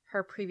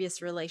her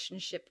previous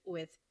relationship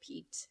with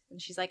Pete.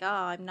 And she's like, oh,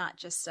 I'm not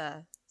just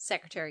a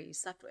secretary you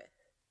slept with.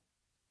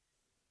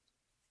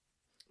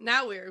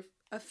 Now we're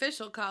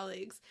official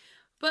colleagues.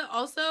 But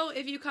also,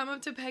 if you come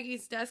up to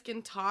Peggy's desk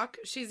and talk,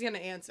 she's going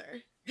to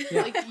answer.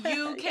 Yeah. Like,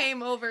 you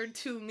came over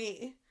to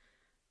me.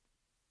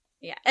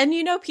 Yeah. And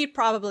Pete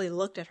probably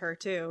looked at her,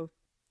 too.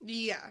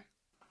 Yeah.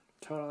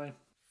 Totally.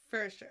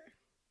 For sure.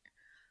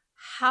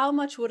 How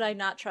much would I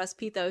not trust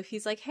Pete, though, if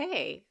he's like,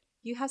 hey,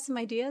 you have some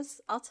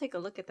ideas? I'll take a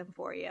look at them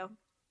for you.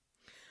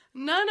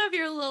 None of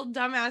your little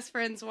dumbass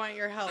friends want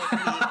your help,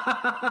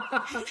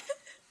 Pete.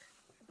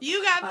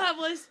 You got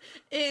published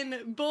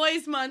in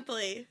Boys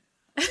Monthly.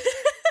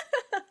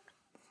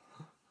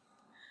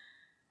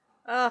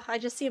 Oh, I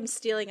just see him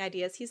stealing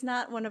ideas. He's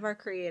not one of our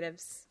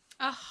creatives.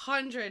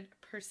 100%.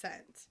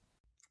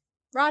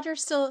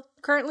 Roger's still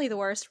currently the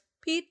worst.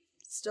 Pete,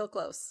 still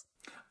close.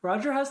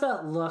 Roger has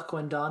that look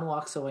when Don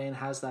walks away and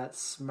has that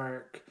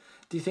smirk.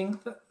 Do you think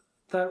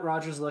that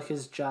Roger's look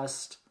is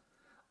just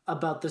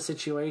about the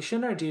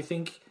situation, or do you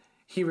think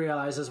he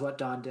realizes what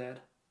Don did?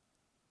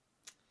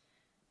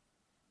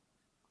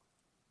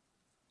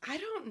 I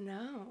don't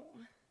know.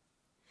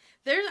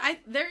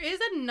 There is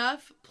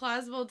enough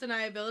plausible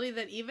deniability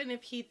that even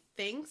if he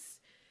thinks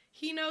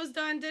he knows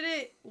Don did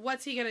it,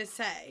 what's he gonna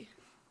say?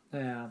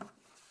 Yeah.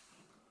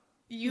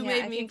 You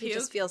made me puke. He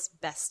just feels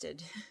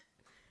bested.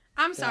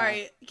 I'm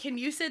sorry. Can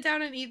you sit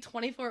down and eat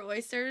 24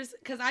 oysters?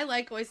 Because I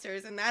like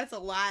oysters, and that's a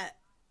lot.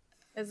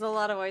 It's a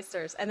lot of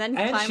oysters. And then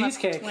climb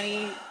cheesecake. Up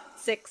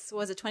 26,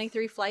 was it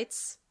 23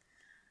 flights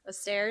of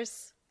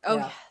stairs? Oh,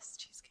 yeah. Yes,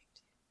 cheesecake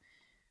too.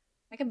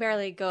 I can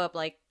barely go up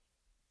like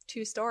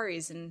 2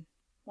 stories and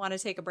want to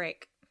take a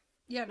break.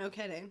 Yeah, no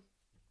kidding.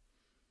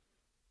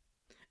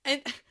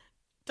 And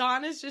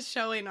Dawn is just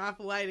showing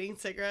off lighting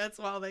cigarettes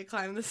while they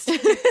climb the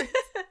stairs. Do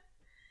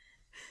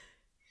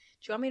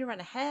you want me to run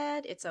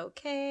ahead? It's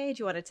okay. Do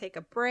you want to take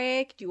a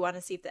break? Do you want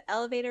to see if the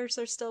elevators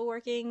are still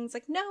working? It's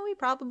like, no, we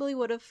probably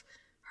would have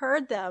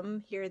heard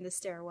them here in the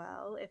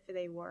stairwell if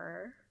they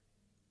were.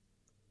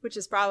 Which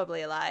is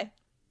probably a lie.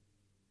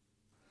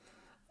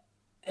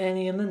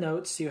 Annie, in the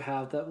notes you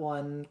have that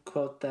one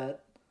quote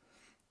that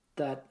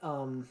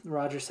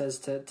Roger says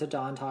to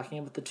Dawn, talking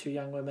about the 2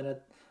 young women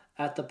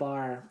at the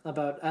bar,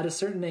 about at a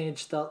certain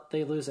age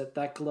they lose it,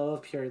 that glow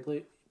of pure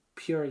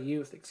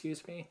youth,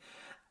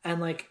 and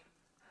like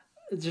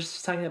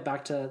just tying it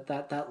back to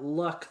that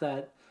look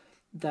that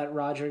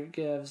Roger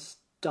gives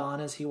Dawn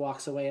as he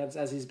walks away,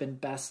 as he's been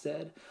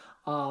bested.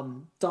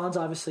 Dawn's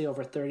obviously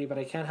over 30, but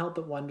I can't help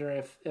but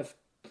wonder if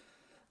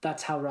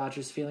that's how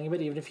Roger's feeling of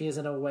it, even if he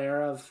isn't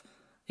aware of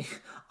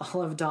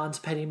all of Dawn's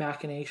petty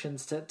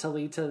machinations to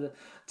lead to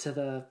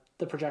the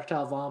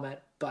projectile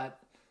vomit. But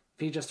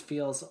if he just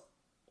feels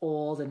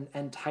old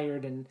and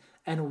tired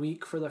and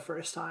weak for the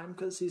first time,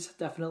 because he's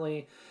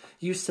definitely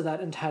used to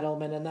that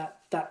entitlement and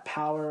that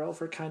power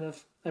over kind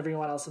of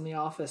everyone else in the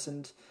office.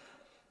 And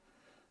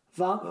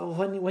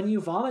when you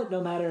vomit,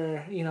 no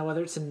matter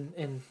whether it's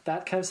in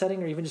that kind of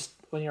setting or even just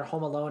when you're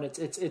home alone,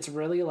 it's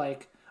really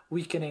like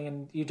weakening,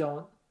 and you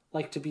don't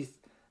like to be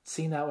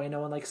seen that way.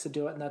 No one likes to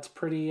do it, and that's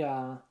pretty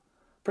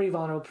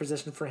vulnerable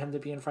position for him to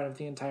be in front of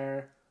the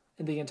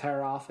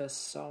entire office.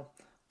 So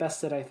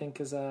bested, I think,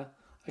 is a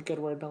good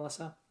word,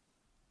 Melissa.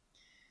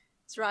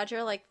 Is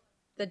Roger like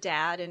the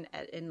dad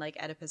in like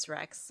Oedipus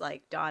Rex?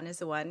 Like Dawn is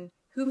the one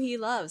whom he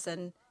loves,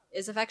 and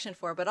is affection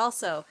for, but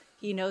also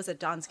he knows that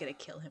Dawn's going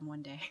to kill him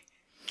one day.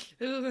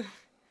 Ooh.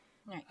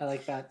 Right. I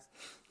like that.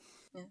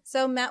 Yeah.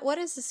 So, Matt, what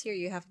is this here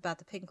you have about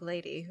the Pink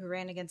Lady who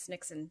ran against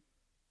Nixon?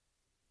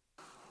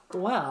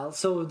 Well,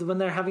 so when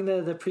they're having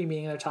the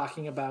pre-meeting, they're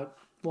talking about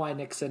why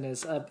Nixon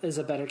is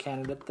a better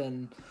candidate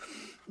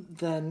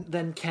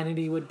than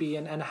Kennedy would be,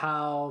 and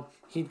how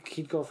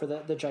he'd go for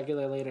the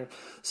jugular later.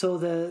 So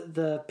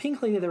the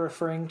Pink Lady they're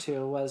referring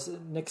to was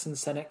Nixon's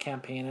Senate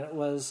campaign, and it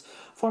was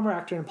former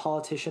actor and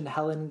politician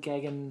Helen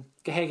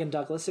Gahagan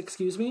Douglas,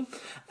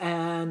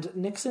 and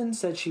Nixon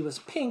said she was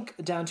pink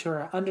down to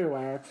her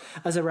underwear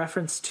as a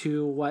reference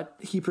to what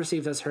he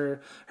perceived as her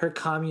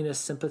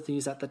communist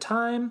sympathies at the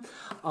time.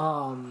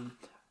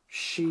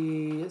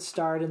 She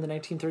starred in the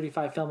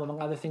 1935 film, among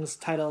other things,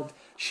 titled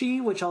She,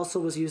 which also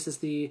was used as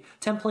the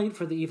template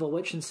for the evil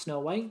witch in Snow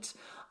White.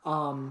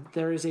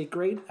 There is a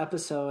great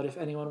episode, if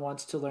anyone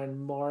wants to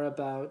learn more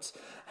about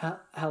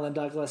Helen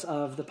Douglas,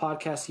 of the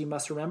podcast You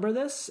Must Remember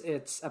This.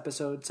 It's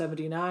episode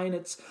 79.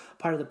 It's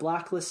part of the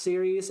Blacklist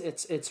series.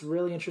 It's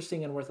really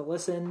interesting and worth a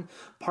listen.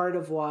 Part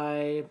of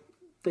why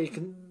they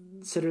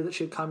consider that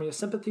she had communist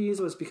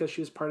sympathies was because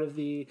she was part of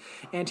the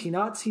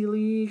Anti-Nazi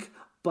League,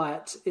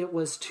 but it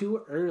was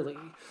too early.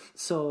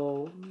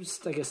 So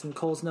I guess in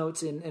Cole's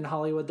notes, in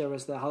Hollywood, there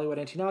was the Hollywood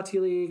Anti-Nazi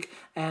League,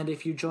 and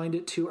if you joined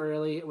it too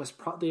early, it was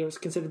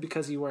considered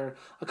because you were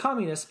a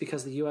communist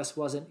because the U.S.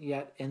 wasn't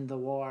yet in the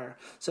war.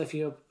 So if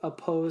you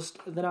opposed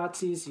the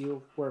Nazis,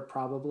 you were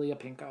probably a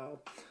pinko.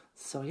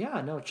 So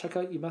yeah, no, check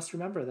out You Must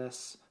Remember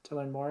This to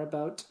learn more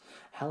about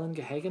Helen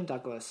Gahagan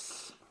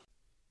Douglas.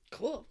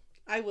 Cool.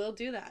 I will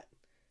do that.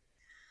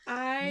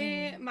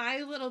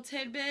 My little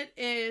tidbit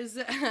is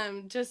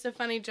just a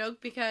funny joke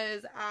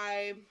because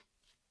I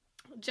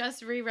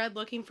just reread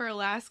Looking for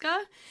Alaska,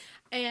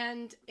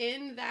 and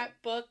in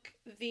that book,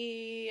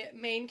 the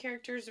main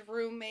character's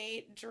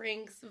roommate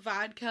drinks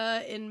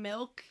vodka in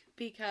milk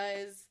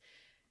because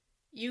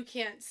you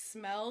can't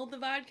smell the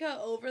vodka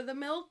over the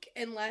milk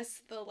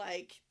unless the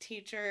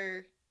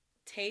teacher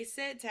tastes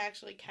it to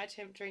actually catch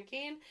him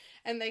drinking,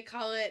 and they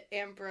call it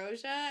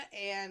ambrosia,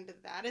 and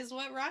that is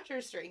what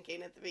Roger's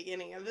drinking at the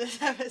beginning of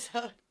this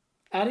episode.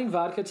 Adding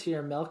vodka to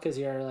your milk as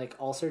your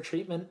ulcer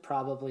treatment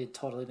probably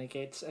totally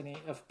negates any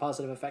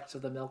positive effects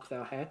of the milk,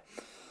 though. Hey,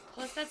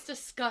 plus that's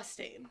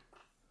disgusting.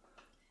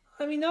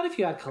 I mean, not if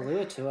you add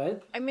Kahlua to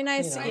it. I mean, I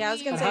was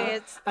gonna say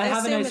I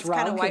assume it's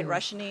kind of White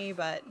Russian-y,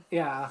 but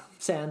yeah,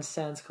 sans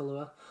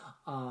Kahlua.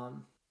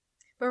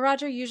 But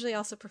Roger usually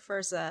also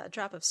prefers a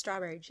drop of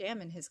strawberry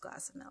jam in his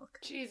glass of milk.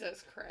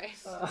 Jesus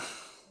Christ.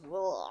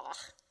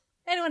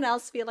 Anyone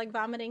else feel like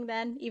vomiting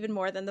then, even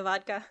more than the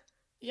vodka?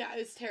 Yeah,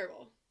 it's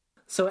terrible.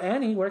 So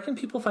Annie, where can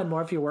people find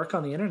more of your work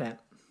on the internet?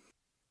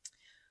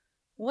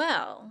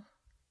 Well,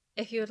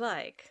 if you would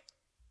like,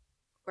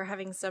 we're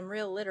having some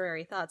real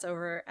literary thoughts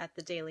over at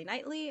the Daily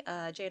Nightly,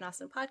 a Jane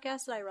Austen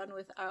podcast that I run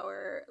with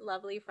our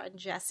lovely friend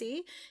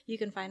Jessie. You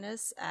can find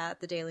us at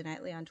the Daily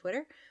Nightly on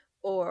Twitter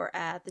or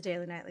at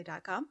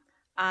thedailynightly.com.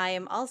 I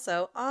am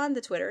also on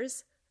the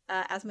Twitters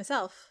as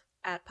myself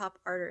at Pop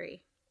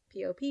Artery,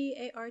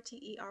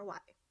 Popartery.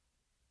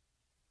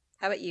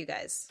 How about you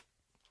guys?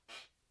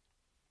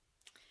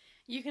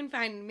 You can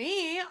find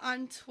me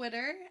on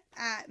Twitter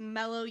at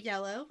Mellow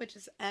Yellow, which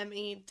is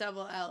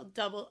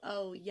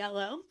MELLO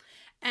Yellow,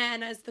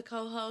 and as the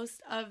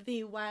co-host of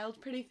the Wild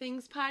Pretty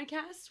Things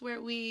podcast,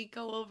 where we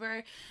go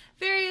over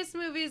various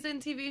movies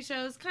and TV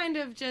shows, kind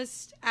of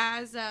just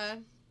as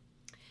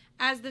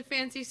the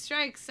fancy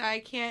strikes. I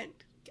can't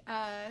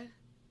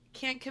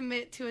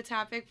commit to a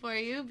topic for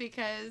you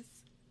because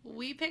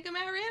we pick them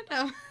at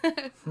random.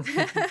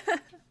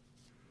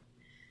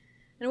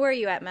 And where are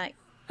you at, Mike?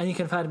 And you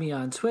can find me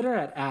on Twitter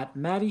at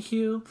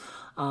MaddieHugh.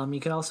 You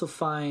can also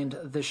find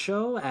the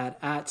show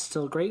at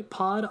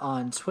StillGreatPod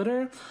on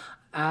Twitter.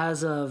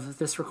 As of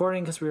this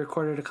recording, because we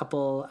recorded a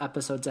couple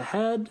episodes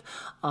ahead,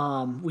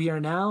 we are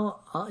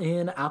now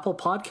in Apple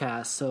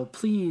Podcasts, so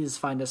please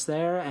find us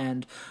there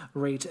and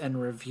rate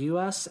and review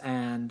us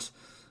and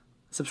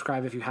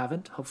subscribe if you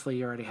haven't. Hopefully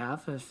you already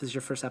have. If this is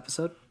your first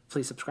episode,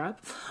 please subscribe.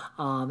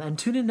 And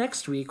tune in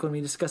next week when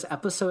we discuss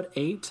episode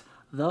 8,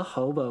 The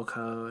Hobo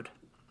Code.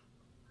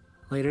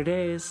 Later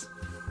days.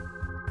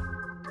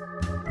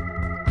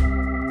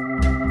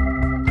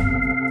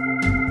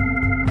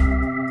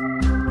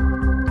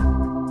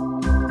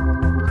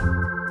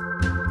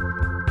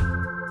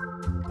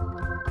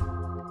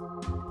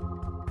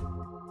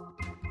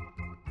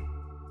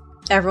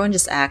 Everyone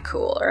just act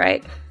cool,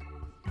 right?